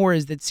concerns me more,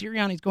 is that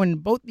Sirianni's going to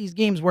both these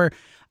games where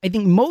I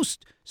think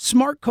most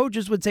smart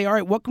coaches would say, all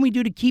right, what can we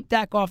do to keep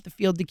Dak off the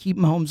field, to keep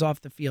Mahomes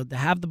off the field, to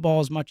have the ball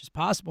as much as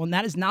possible? And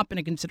that has not been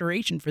a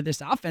consideration for this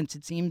offense,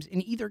 it seems,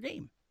 in either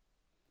game.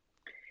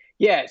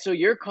 Yeah, so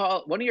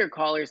one of your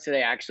callers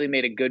today actually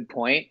made a good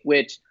point,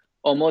 which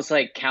almost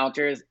like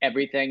counters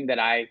everything that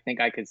I think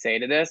I could say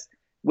to this,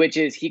 which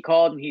is he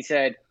called and he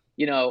said,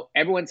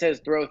 everyone says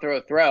throw,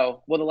 throw,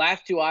 throw. Well, the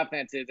last two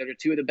offenses that are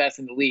two of the best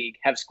in the league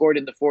have scored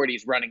in the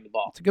 40s running the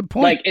ball. That's a good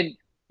point. Like, and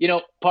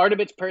part of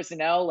it's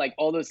personnel, like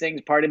all those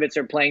things. Part of it's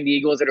are playing the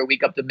Eagles that are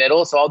weak up the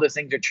middle. So all those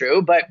things are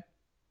true. But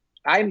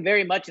I'm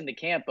very much in the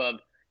camp of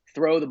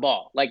throw the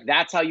ball. Like,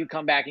 that's how you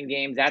come back in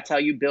games. That's how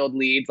you build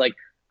leads. Like,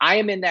 I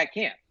am in that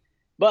camp.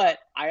 But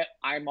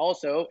I'm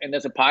also, and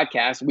there's a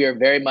podcast, we are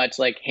very much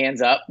like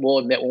hands up. We'll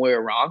admit when we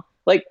were wrong.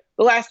 Like,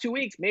 the last 2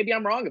 weeks, maybe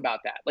I'm wrong about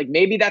that. Like,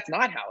 maybe that's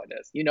not how it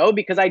is,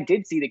 because I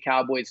did see the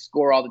Cowboys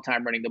score all the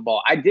time running the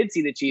ball. I did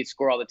see the Chiefs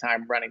score all the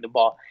time running the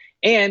ball.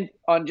 And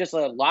on just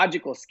a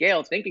logical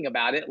scale, thinking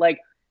about it, like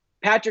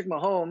Patrick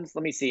Mahomes,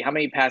 let me see, how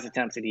many pass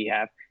attempts did he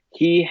have?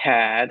 I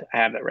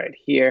have it right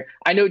here.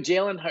 I know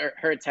Jalen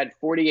Hurts had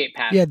 48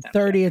 pass attempts.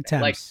 30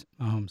 attempts,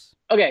 Mahomes.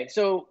 Okay,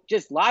 so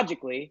just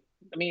logically,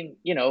 I mean,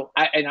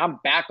 and I'm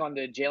back on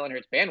the Jalen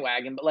Hurts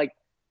bandwagon, but like,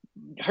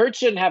 Hurts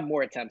shouldn't have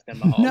more attempts than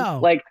Mahomes. No.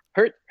 Like,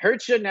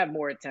 Hurts shouldn't have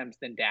more attempts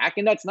than Dak,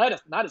 and that's not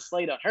a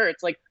slate on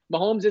Hurts. Like,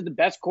 Mahomes is the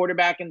best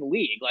quarterback in the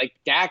league. Like,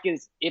 Dak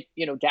is in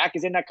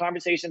that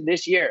conversation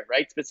this year,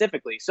 right?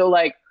 Specifically. So,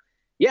 like,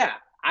 yeah,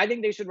 I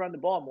think they should run the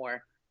ball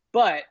more.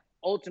 But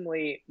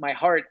ultimately, my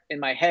heart and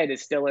my head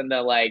is still in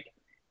the, like,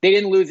 they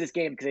didn't lose this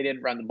game because they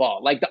didn't run the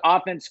ball. Like, the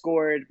offense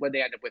scored when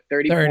they ended up with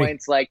 30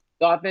 points. Like,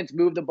 the offense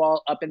moved the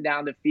ball up and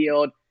down the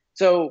field.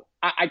 So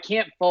I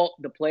can't fault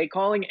the play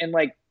calling. And,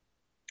 like,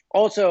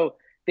 also,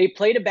 they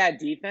played a bad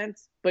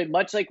defense, but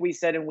much like we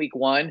said in week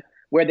one,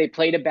 where they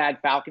played a bad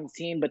Falcons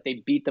team, but they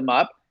beat them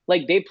up,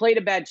 Like, they played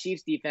a bad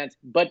Chiefs defense,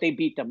 but they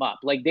beat them up.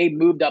 Like, they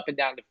moved up and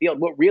down the field.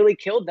 What really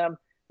killed them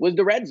was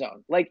the red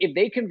zone. Like, if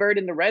they convert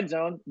in the red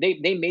zone, they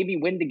maybe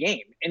win the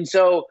game. And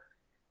so,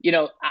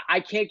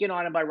 I can't get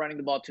on it by running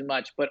the ball too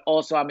much, but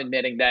also I'm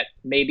admitting that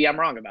maybe I'm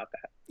wrong about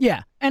that.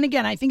 Yeah. And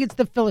again, I think it's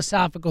the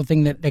philosophical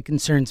thing that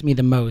concerns me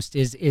the most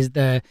is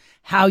the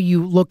how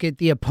you look at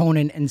the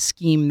opponent and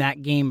scheme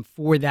that game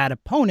for that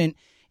opponent.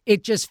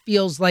 It just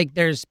feels like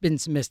there's been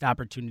some missed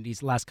opportunities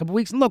the last couple of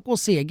weeks. And look, we'll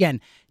see. Again,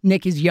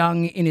 Nick is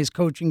young in his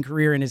coaching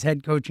career and his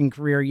head coaching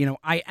career.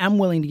 I am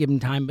willing to give him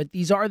time, but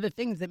these are the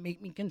things that make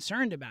me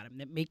concerned about him,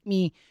 that make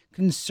me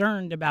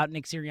concerned about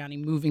Nick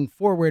Sirianni moving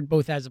forward,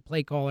 both as a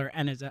play caller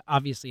and as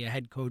obviously a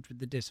head coach with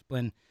the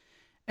discipline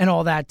and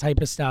all that type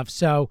of stuff.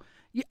 So,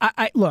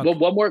 I look. Well,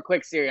 one more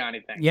quick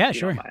Sirianni thing. Yeah,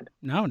 sure.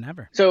 No,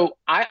 never. So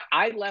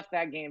I left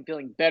that game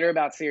feeling better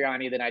about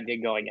Sirianni than I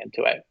did going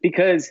into it,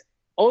 because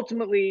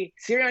ultimately,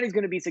 Sirianni's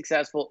going to be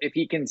successful if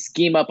he can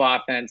scheme up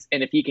offense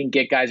and if he can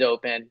get guys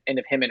open and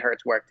if him and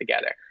Hurts work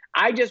together.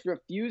 I just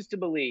refuse to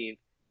believe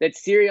that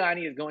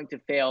Sirianni is going to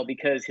fail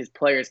because his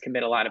players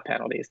commit a lot of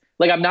penalties.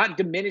 Like, I'm not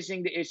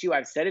diminishing the issue.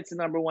 I've said it's the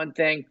number one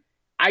thing.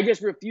 I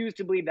just refuse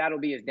to believe that'll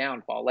be his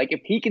downfall. Like,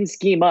 if he can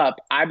scheme up,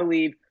 I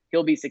believe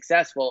he'll be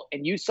successful.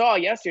 And you saw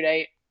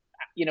yesterday,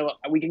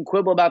 we can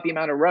quibble about the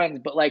amount of runs,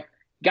 but like,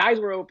 guys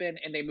were open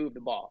and they moved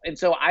the ball. And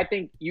so I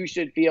think you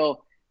should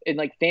feel, and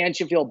like fans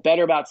should feel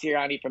better about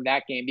Sirianni from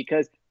that game,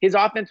 because his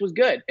offense was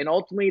good. And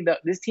ultimately,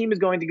 this team is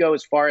going to go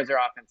as far as their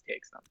offense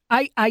takes them.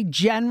 I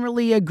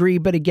generally agree.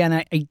 But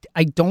again,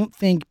 I don't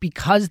think,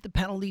 because the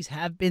penalties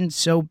have been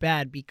so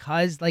bad,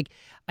 because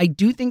I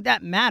do think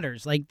that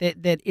matters. Like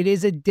that it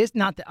is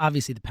not that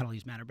obviously the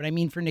penalties matter, but I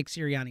mean, for Nick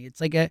Sirianni, it's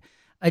like a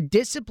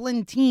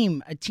disciplined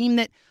team, a team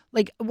that,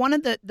 like, one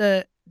of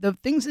the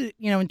things that,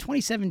 in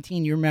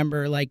 2017, you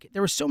remember, like,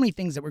 there were so many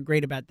things that were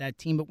great about that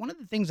team. But one of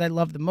the things I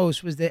loved the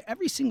most was that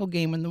every single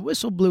game when the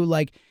whistle blew,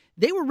 like,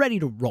 they were ready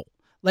to roll.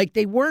 Like,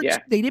 they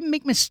didn't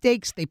make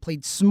mistakes. They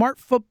played smart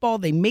football.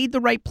 They made the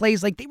right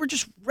plays. Like, they were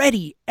just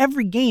ready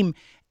every game.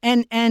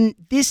 And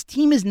this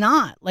team is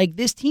not. Like,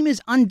 this team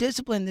is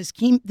undisciplined. This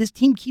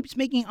team keeps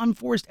making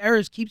unforced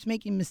errors, keeps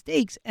making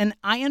mistakes. And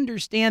I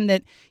understand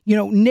that,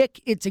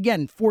 Nick, it's,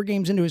 again, 4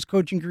 games into his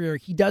coaching career.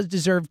 He does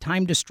deserve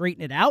time to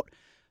straighten it out,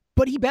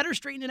 but he better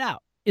straighten it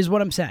out, is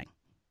what I'm saying.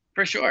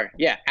 For sure.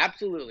 Yeah,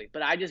 absolutely.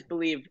 But I just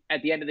believe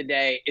at the end of the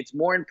day, it's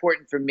more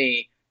important for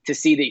me to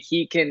see that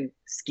he can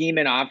scheme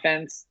an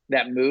offense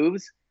that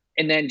moves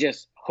and then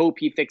just hope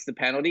he fixed the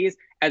penalties,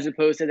 as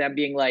opposed to them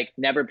being like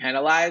never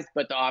penalized,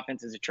 but the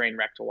offense is a train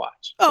wreck to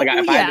watch. Oh,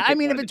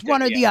 if it's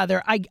one or the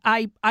other,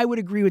 I would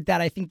agree with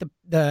that. I think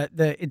the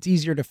it's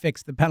easier to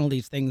fix the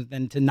penalties things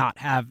than to not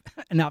have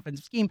an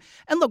offensive scheme.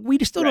 And look, we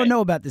still don't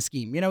know about the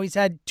scheme. He's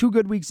had 2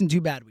 good weeks and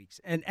 2 bad weeks,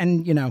 and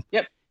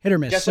yep, hit or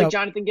miss. Just like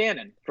Jonathan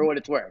Gannon, for what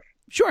it's worth.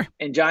 Sure.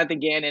 And Jonathan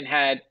Gannon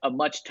had a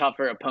much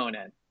tougher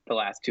opponent the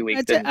last 2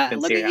 weeks than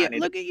Sirianni.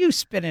 Look at you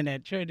spinning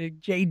it, trying to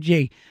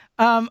JG.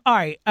 All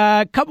right,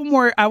 a couple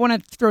more. I want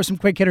to throw some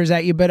quick hitters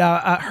at you, but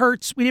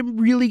Hurts, we didn't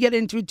really get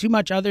into it too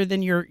much other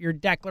than your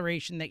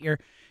declaration that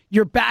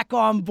you're back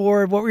on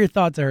board. What were your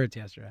thoughts on Hurts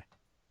yesterday?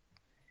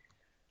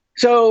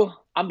 So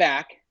I'm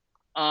back.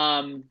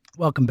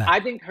 Welcome back.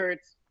 I think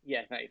Hurts.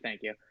 Yeah,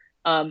 thank you.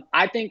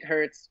 I think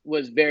Hurts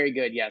was very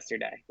good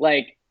yesterday.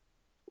 Like,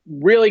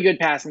 really good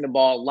passing the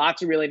ball,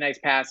 lots of really nice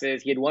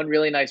passes. He had one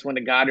really nice one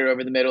to Goddard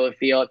over the middle of the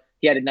field.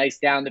 He had a nice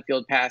down the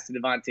field pass to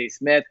Devontae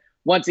Smith.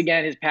 Once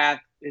again,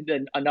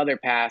 another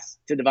pass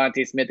to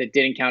Devontae Smith that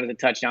didn't count as a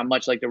touchdown,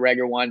 much like the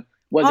Reagor one.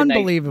 Was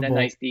unbelievable. A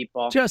nice deep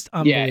ball. Just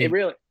unbelievable. Yeah, it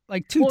really,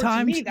 like 2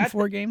 times in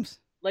 4 games.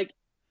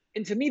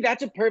 And to me,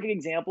 that's a perfect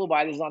example of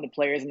why this is on the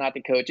players and not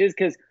the coaches,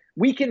 because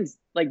we're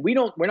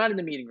not in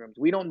the meeting rooms.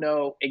 We don't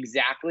know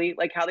exactly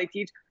like how they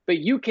teach, but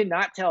you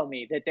cannot tell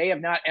me that they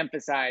have not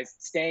emphasized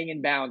staying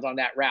in bounds on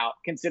that route,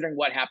 considering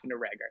what happened to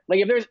Reagor. Like,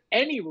 if there's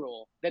any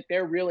rule that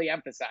they're really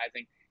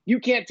emphasizing, you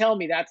can't tell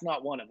me that's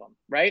not one of them,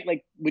 right?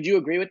 Like, would you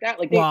agree with that?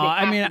 Like,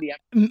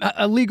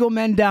 illegal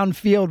men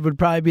downfield would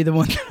probably be the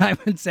one that I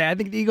would say. I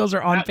think the Eagles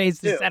are on pace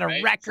to set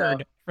a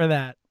record for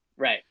that.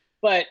 Right.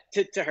 But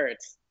to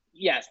Hurts,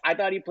 yes, I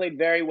thought he played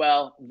very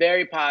well,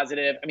 very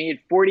positive. I mean, he had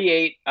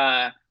 48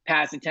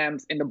 pass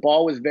attempts, and the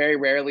ball was very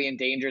rarely in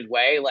danger's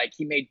way. Like,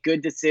 he made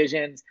good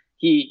decisions.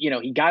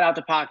 He got out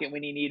the pocket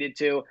when he needed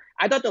to.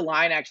 I thought the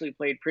line actually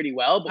played pretty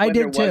well, but when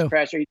there was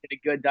pressure, he did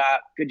a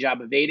good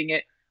job evading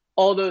it.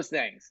 All those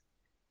things.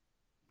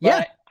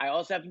 But I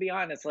also have to be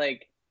honest,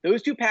 like,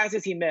 those 2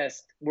 passes he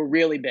missed were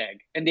really big,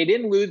 and they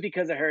didn't lose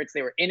because of Hurts.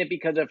 They were in it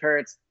because of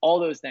Hurts, all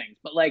those things.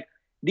 But like,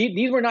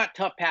 these were not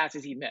tough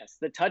passes he missed.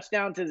 The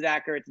touchdown to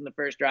Zach Ertz in the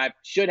first drive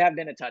should have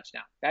been a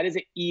touchdown. That is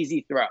an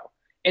easy throw.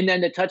 And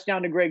then the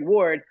touchdown to Greg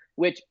Ward,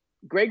 which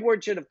Greg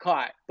Ward should have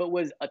caught, but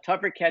was a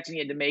tougher catch and he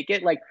had to make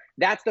it. Like,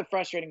 that's the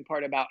frustrating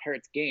part about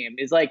Hurts' game,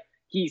 is like,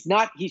 he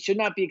should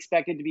not be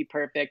expected to be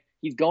perfect.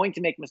 He's going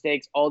to make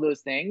mistakes, all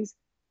those things.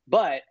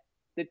 But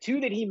the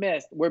 2 that he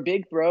missed were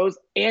big throws,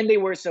 and they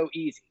were so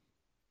easy.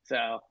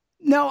 So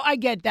No, I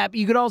get that. But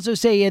you could also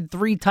say he had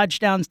 3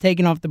 touchdowns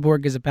taken off the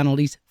board because of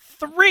penalties.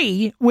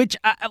 3, which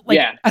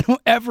I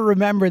don't ever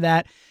remember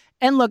that.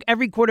 And look,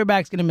 every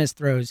quarterback's going to miss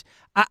throws.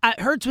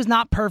 Hurts was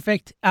not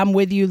perfect. I'm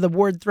with you. The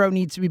Ward throw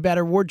needs to be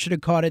better. Ward should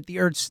have caught it. The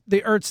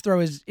Ertz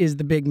throw is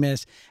the big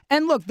miss.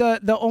 And look,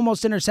 the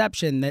almost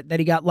interception that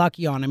he got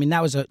lucky on. I mean,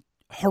 that was a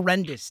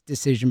horrendous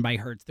decision by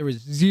Hurts. There was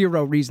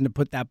zero reason to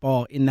put that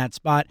ball in that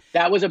spot.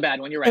 That was a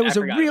bad one. You're right. It was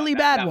a really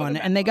bad one,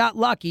 and they got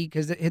lucky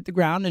because it hit the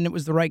ground and it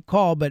was the right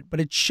call. But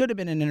it should have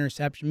been an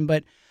interception.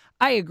 But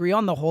I agree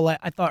on the whole.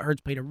 I thought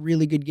Hurts played a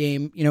really good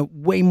game.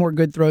 Way more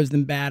good throws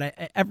than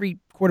bad. Every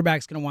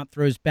quarterback's going to want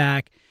throws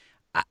back.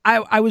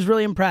 I was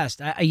really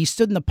impressed. He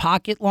stood in the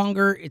pocket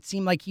longer. It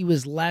seemed like he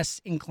was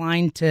less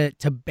inclined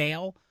to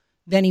bail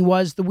than he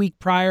was the week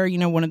prior.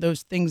 One of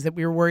those things that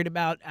we were worried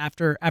about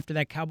after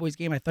that Cowboys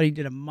game. I thought he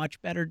did a much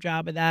better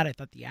job of that. I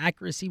thought the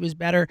accuracy was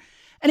better.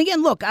 And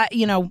again, look,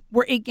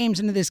 we're 8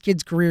 games into this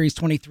kid's career. He's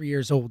 23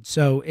 years old.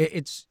 So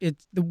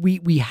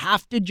we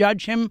have to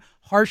judge him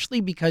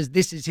harshly because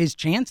this is his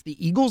chance.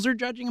 The Eagles are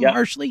judging him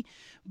harshly.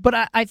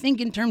 But I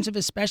think in terms of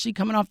especially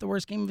coming off the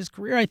worst game of his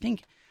career, I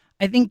think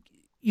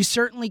you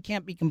certainly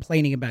can't be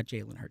complaining about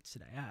Jalen Hurts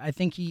today. I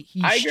think he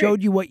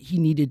showed you what he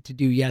needed to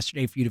do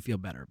yesterday for you to feel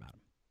better about him.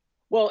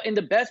 Well, and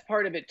the best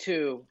part of it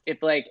too,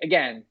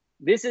 again,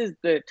 this is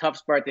the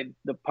tough part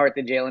the part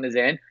that Jalen is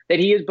in, that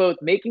he is both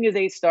making his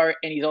 8th start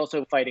and he's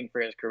also fighting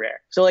for his career.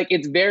 So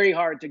it's very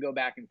hard to go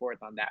back and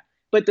forth on that.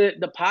 But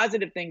the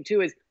positive thing too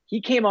is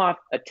he came off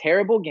a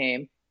terrible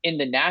game in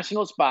the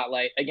national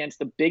spotlight against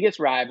the biggest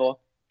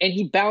rival, and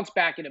he bounced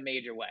back in a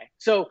major way.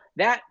 So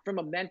that, from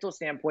a mental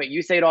standpoint,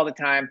 you say it all the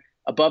time,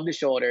 above the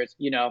shoulders,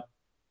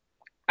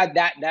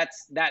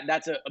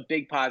 that's a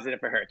big positive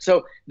for Hurts.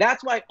 So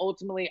that's why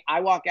ultimately I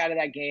walk out of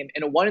that game,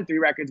 and a 1-3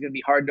 record is going to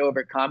be hard to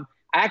overcome.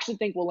 I actually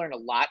think we'll learn a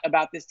lot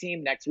about this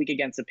team next week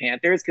against the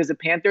Panthers, because the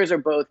Panthers are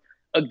both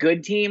a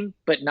good team,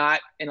 but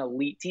not an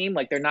elite team.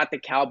 They're not the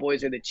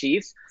Cowboys or the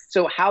Chiefs.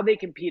 So how they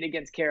compete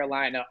against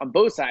Carolina on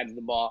both sides of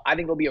the ball, I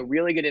think will be a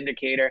really good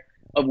indicator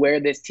of where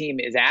this team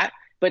is at.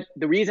 But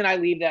the reason I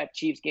leave that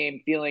Chiefs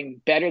game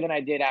feeling better than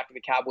I did after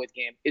the Cowboys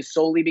game is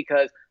solely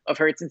because of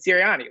Hurts and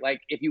Sirianni.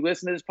 If you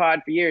listen to this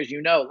pod for years,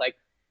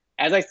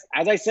 as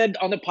I said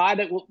on the pod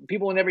that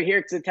people will never hear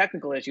because of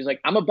technical issues,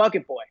 I'm a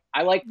bucket boy.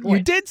 I like points.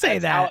 You did say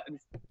that.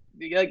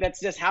 That's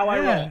just how I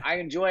roll. I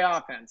enjoy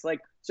offense.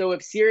 So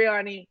if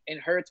Sirianni and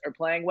Hurts are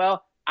playing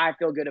well, I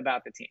feel good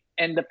about the team.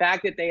 And the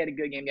fact that they had a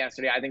good game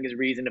yesterday, I think, is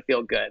reason to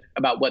feel good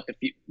about what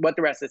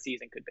the rest of the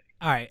season could be.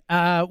 All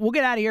right. We'll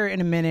get out of here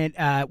in a minute.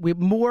 We have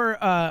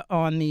more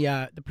on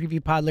the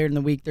preview pod later in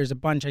the week. There's a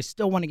bunch I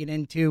still want to get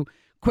into.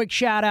 Quick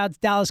shout-outs.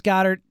 Dallas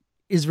Goedert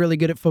is really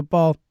good at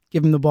football.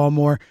 Give him the ball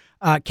more.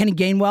 Kenny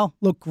Gainwell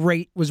looked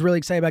great. Was really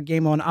excited about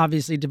Gainwell. And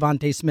obviously,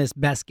 Devontae Smith's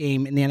best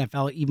game in the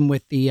NFL, even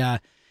with the,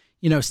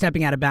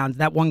 stepping out of bounds.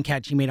 That one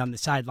catch he made on the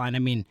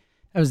sideline,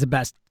 that was the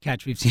best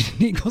catch we've seen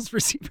an Eagles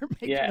receiver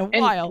make in a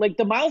while. And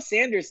the Miles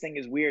Sanders thing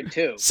is weird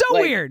too. So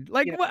weird.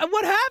 What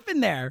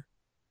happened there?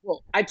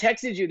 Well, I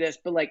texted you this,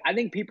 but I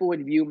think people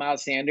would view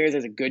Miles Sanders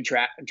as a good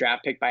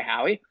draft pick by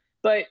Howie.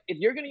 But if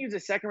you're going to use a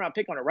 2nd-round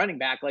pick on a running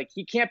back,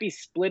 he can't be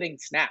splitting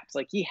snaps.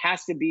 He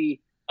has to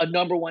be a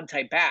number 1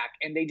 type back,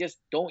 and they just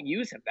don't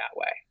use him that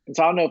way. And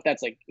so I don't know if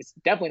that's it's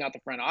definitely not the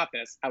front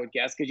office, I would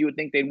guess, because you would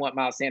think they'd want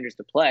Miles Sanders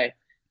to play.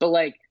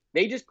 But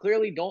they just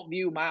clearly don't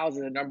view Miles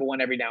as a number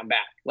 1 every down back.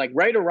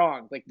 Right or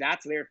wrong,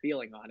 that's their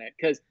feeling on it,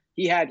 because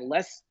he had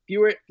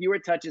fewer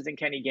touches than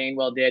Kenny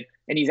Gainwell did,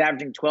 and he's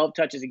averaging 12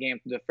 touches a game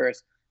for the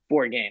first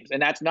 4 games.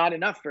 And that's not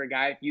enough for a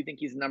guy if you think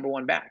he's the number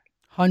 1 back.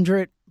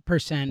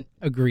 100%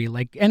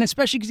 agree. And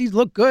especially because he's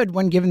looked good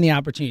when given the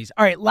opportunities.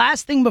 All right,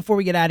 last thing before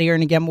we get out of here,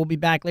 and again, we'll be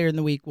back later in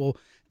the week. We'll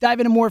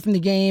dive into more from the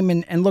game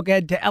and look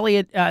ahead to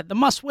Elliott, the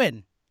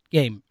must-win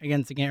game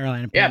against the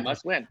Carolina Panthers. Yeah,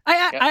 must win.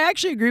 I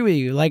actually agree with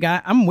you.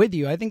 I'm with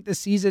you. I think this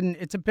season,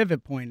 it's a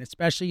pivot point,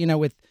 especially,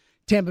 with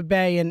Tampa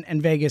Bay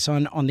and Vegas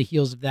on the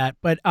heels of that.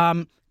 But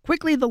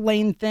quickly, the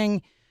Lane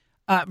thing,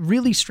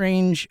 really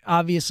strange.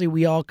 Obviously,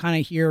 we all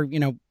kind of hear,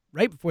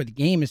 right before the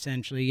game,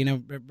 essentially,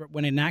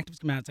 when inactives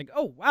come out, it's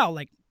oh, wow,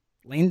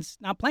 Lane's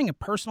not playing, a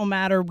personal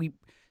matter. We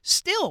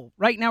still,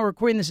 right now,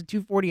 recording this at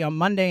 2:40 on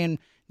Monday, and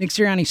Nick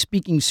Sirianni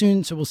speaking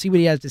soon, so we'll see what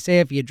he has to say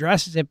if he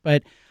addresses it.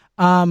 But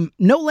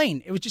no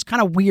Lane. It was just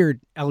kind of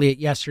weird, Elliot,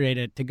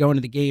 yesterday to go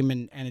into the game,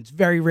 and it's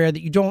very rare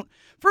that you don't,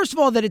 first of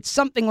all, that it's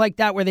something like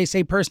that where they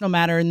say personal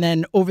matter, and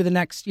then over the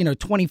next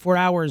 24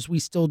 hours, we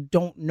still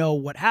don't know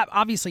what happened.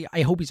 Obviously,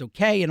 I hope he's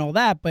okay and all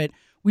that, but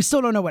we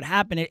still don't know what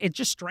happened. It's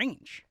just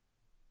strange.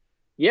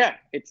 Yeah,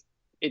 it's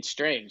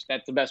strange.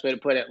 That's the best way to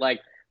put it.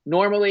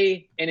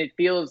 Normally, and it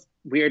feels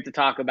weird to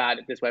talk about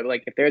it this way,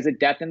 but if there's a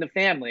death in the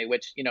family,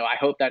 which, I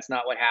hope that's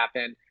not what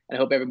happened, and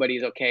I hope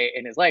everybody's okay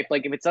in his life.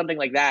 If it's something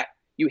like that,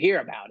 you hear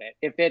about it.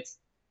 If it's,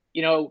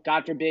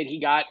 God forbid he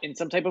got in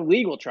some type of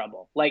legal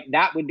trouble,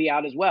 that would be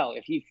out as well.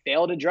 If he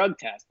failed a drug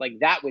test,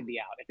 that would be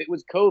out. If it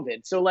was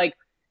COVID. So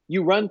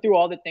you run through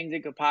all the things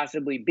it could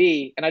possibly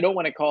be. And I don't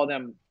want to call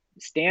them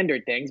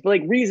standard things, but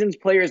reasons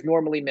players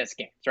normally miss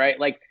games, right?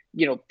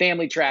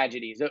 family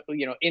tragedies,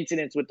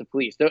 incidents with the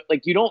police.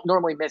 Like, you don't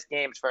normally miss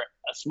games for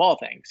a small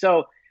thing.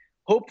 So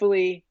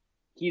hopefully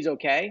he's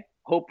okay.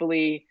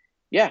 Hopefully,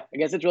 yeah, I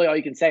guess that's really all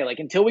you can say. Like,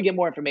 until we get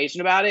more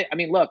information about it. I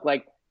mean, look,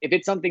 like, if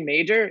it's something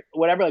major,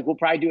 whatever, like, we'll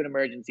probably do an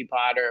emergency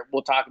pod, or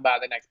we'll talk about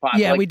it in the next pod.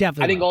 Yeah, like, we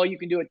definitely I think will. all you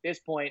can do at this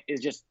point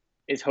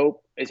is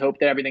hope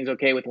that everything's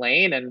okay with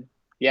Lane. And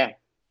yeah,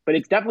 but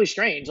it's definitely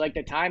strange. Like,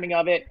 the timing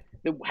of it,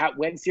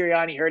 when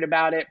Sirianni heard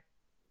about it,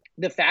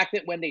 the fact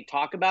that when they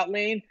talk about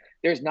Lane,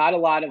 there's not a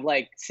lot of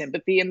like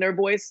sympathy in their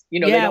voice. They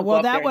don't go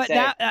up there and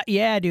say,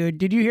 yeah, dude.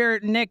 Did you hear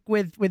Nick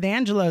with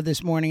Angelo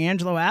this morning?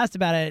 Angelo asked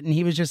about it, and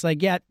he was just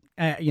like, "Yeah,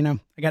 I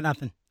got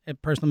nothing. A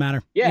personal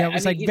matter." Yeah, it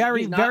was like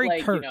very, very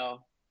like, curt.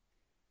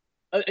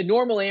 A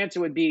normal answer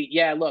would be,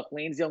 "Yeah, look,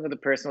 Lane's dealing with a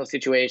personal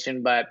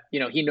situation, but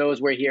he knows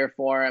we're here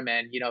for him,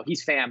 and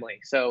he's family.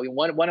 So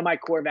one of my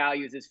core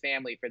values is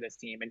family for this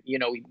team, and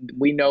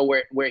we know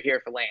we're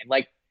here for Lane."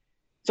 Like.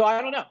 So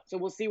I don't know. So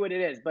we'll see what it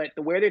is. But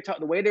the way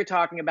they're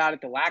talking about it,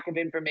 the lack of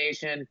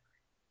information,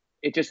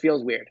 it just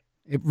feels weird.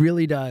 It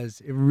really does.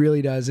 It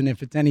really does. And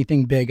if it's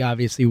anything big,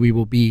 obviously we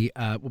will be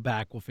we'll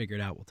back. We'll figure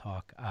it out. We'll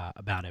talk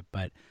about it.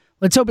 But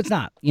let's hope it's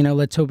not.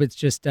 Let's hope it's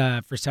just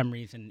for some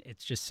reason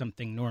it's just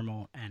something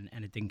normal and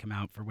it didn't come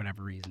out for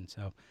whatever reason.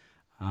 So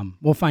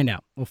we'll find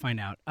out.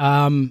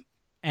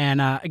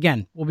 And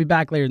again, we'll be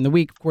back later in the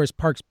week. Of course,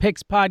 Parks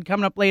Picks pod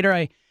coming up later.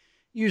 I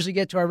usually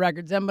get to our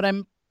records then, but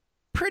I'm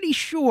pretty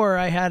sure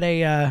I had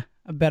a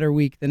better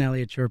week than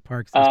Elliot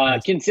Shore-Parks.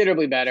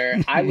 Considerably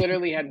better. I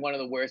literally had one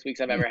of the worst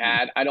weeks I've ever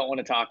had. I don't want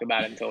to talk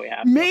about it until we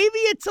have to. Maybe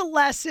it's a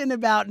lesson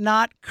about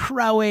not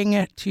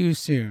crowing too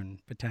soon,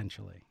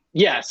 potentially.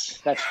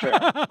 Yes, that's true.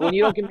 When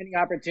you don't get many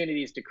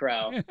opportunities to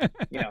crow,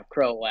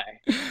 crow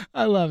away.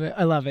 I love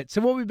it. So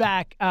we'll be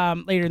back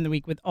later in the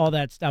week with all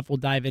that stuff. We'll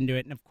dive into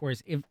it. And, of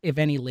course, if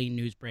any Lane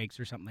news breaks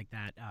or something like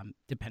that,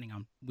 depending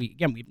on we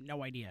have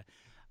no idea.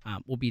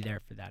 We'll be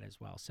there for that as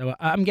well. So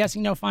I'm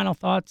guessing no final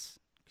thoughts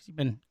because you've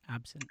been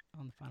absent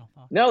on the final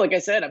thoughts. No, like I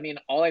said, I mean,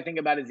 all I think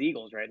about is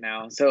Eagles right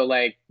now. So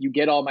like you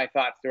get all my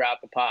thoughts throughout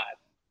the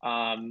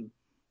pod.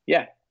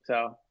 Yeah.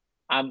 So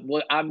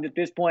I'm at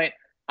this point,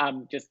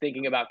 I'm just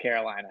thinking about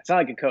Carolina. It's not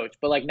like a coach,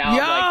 but like now.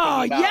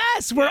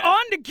 We're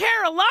on to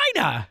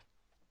Carolina.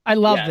 I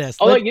love this.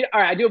 Oh, all right.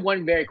 I do have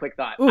one very quick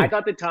thought. Ooh. I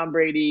thought the Tom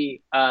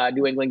Brady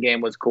New England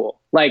game was cool.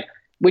 Like,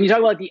 when you talk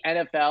about the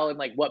NFL and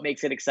like what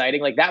makes it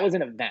exciting, like that was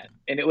an event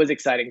and it was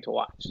exciting to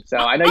watch. So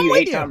I know you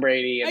hate Tom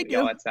Brady and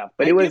all that stuff,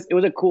 but it was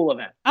a cool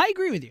event. I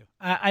agree with you.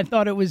 I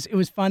thought it was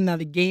fun. Now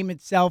the game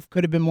itself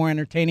could have been more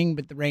entertaining,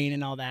 but the rain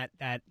and all that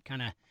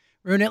kind of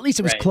ruined it. At least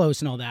it was close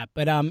and all that.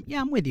 But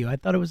yeah, I'm with you. I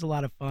thought it was a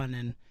lot of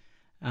fun.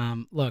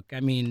 And look, I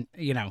mean,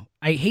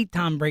 I hate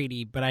Tom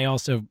Brady, but I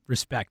also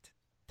respect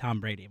Tom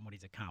Brady and what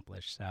he's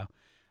accomplished. So,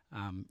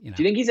 Do you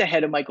think he's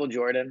ahead of Michael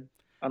Jordan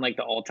on like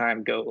the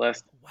all-time GOAT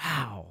list?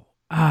 Wow.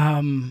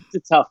 It's a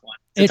tough one.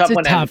 It's a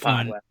tough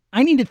one.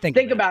 I need to think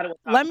about it.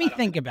 Let me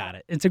think about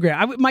it. It's a great.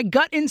 My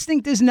gut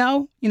instinct is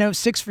no.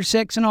 6 for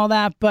 6 and all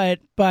that. But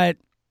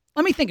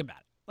let me think about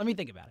it. All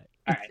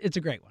right. It's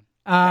a great one.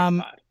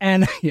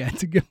 And yeah,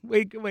 it's a good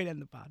way to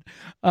end the pod.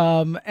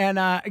 And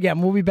again,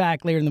 we'll be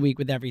back later in the week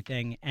with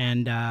everything.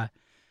 And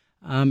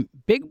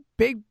big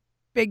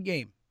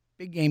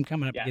game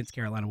coming up against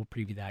Carolina. We'll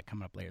preview that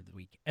coming up later in the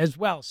week as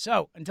well.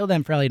 So until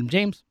then, for Elliot and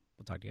James,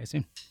 we'll talk to you guys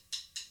soon.